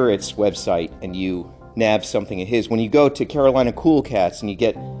Alexis Ziritz's website and you nab something of his, when you go to Carolina Cool Cats and you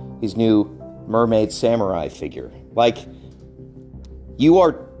get his new Mermaid Samurai figure. Like, you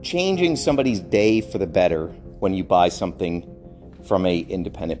are changing somebody's day for the better when you buy something from a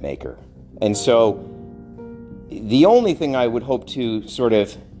independent maker. And so the only thing I would hope to sort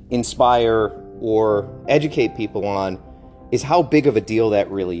of inspire or educate people on is how big of a deal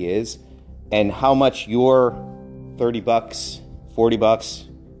that really is, and how much your $30, $40,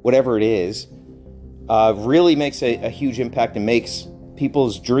 whatever it is, really makes a huge impact and makes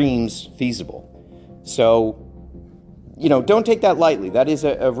people's dreams feasible. So, don't take that lightly. That is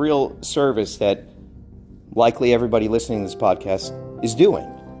a real service that likely everybody listening to this podcast is doing.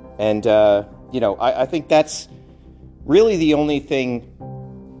 And, I think that's really the only thing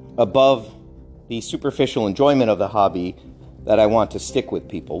above the superficial enjoyment of the hobby that I want to stick with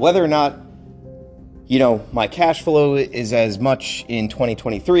people. Whether or not, my cash flow is as much in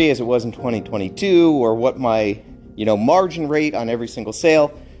 2023 as it was in 2022, or what my, margin rate on every single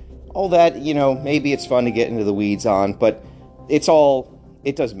sale, all that, maybe it's fun to get into the weeds on, but it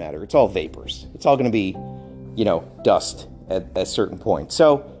doesn't matter. It's all vapors. It's all going to be, dust at a certain point.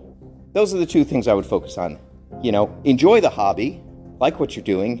 So those are the two things I would focus on. Enjoy the hobby, like what you're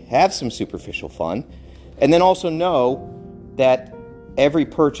doing, have some superficial fun, and then also know that every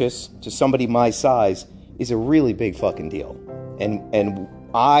purchase to somebody my size is a really big fucking deal. And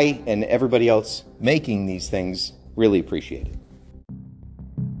I and everybody else making these things really appreciate it.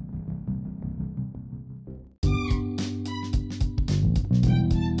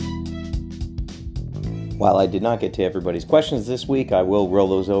 While I did not get to everybody's questions this week, I will roll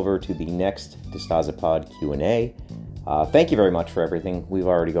those over to the next DeStasapod Q&A. Thank you very much for everything. We've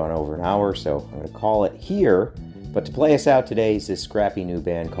already gone over an hour, so I'm going to call it here. But to play us out today is this scrappy new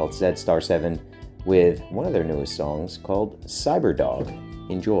band called Z*7 with one of their newest songs called Cyberdog.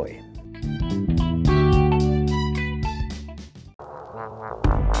 Enjoy.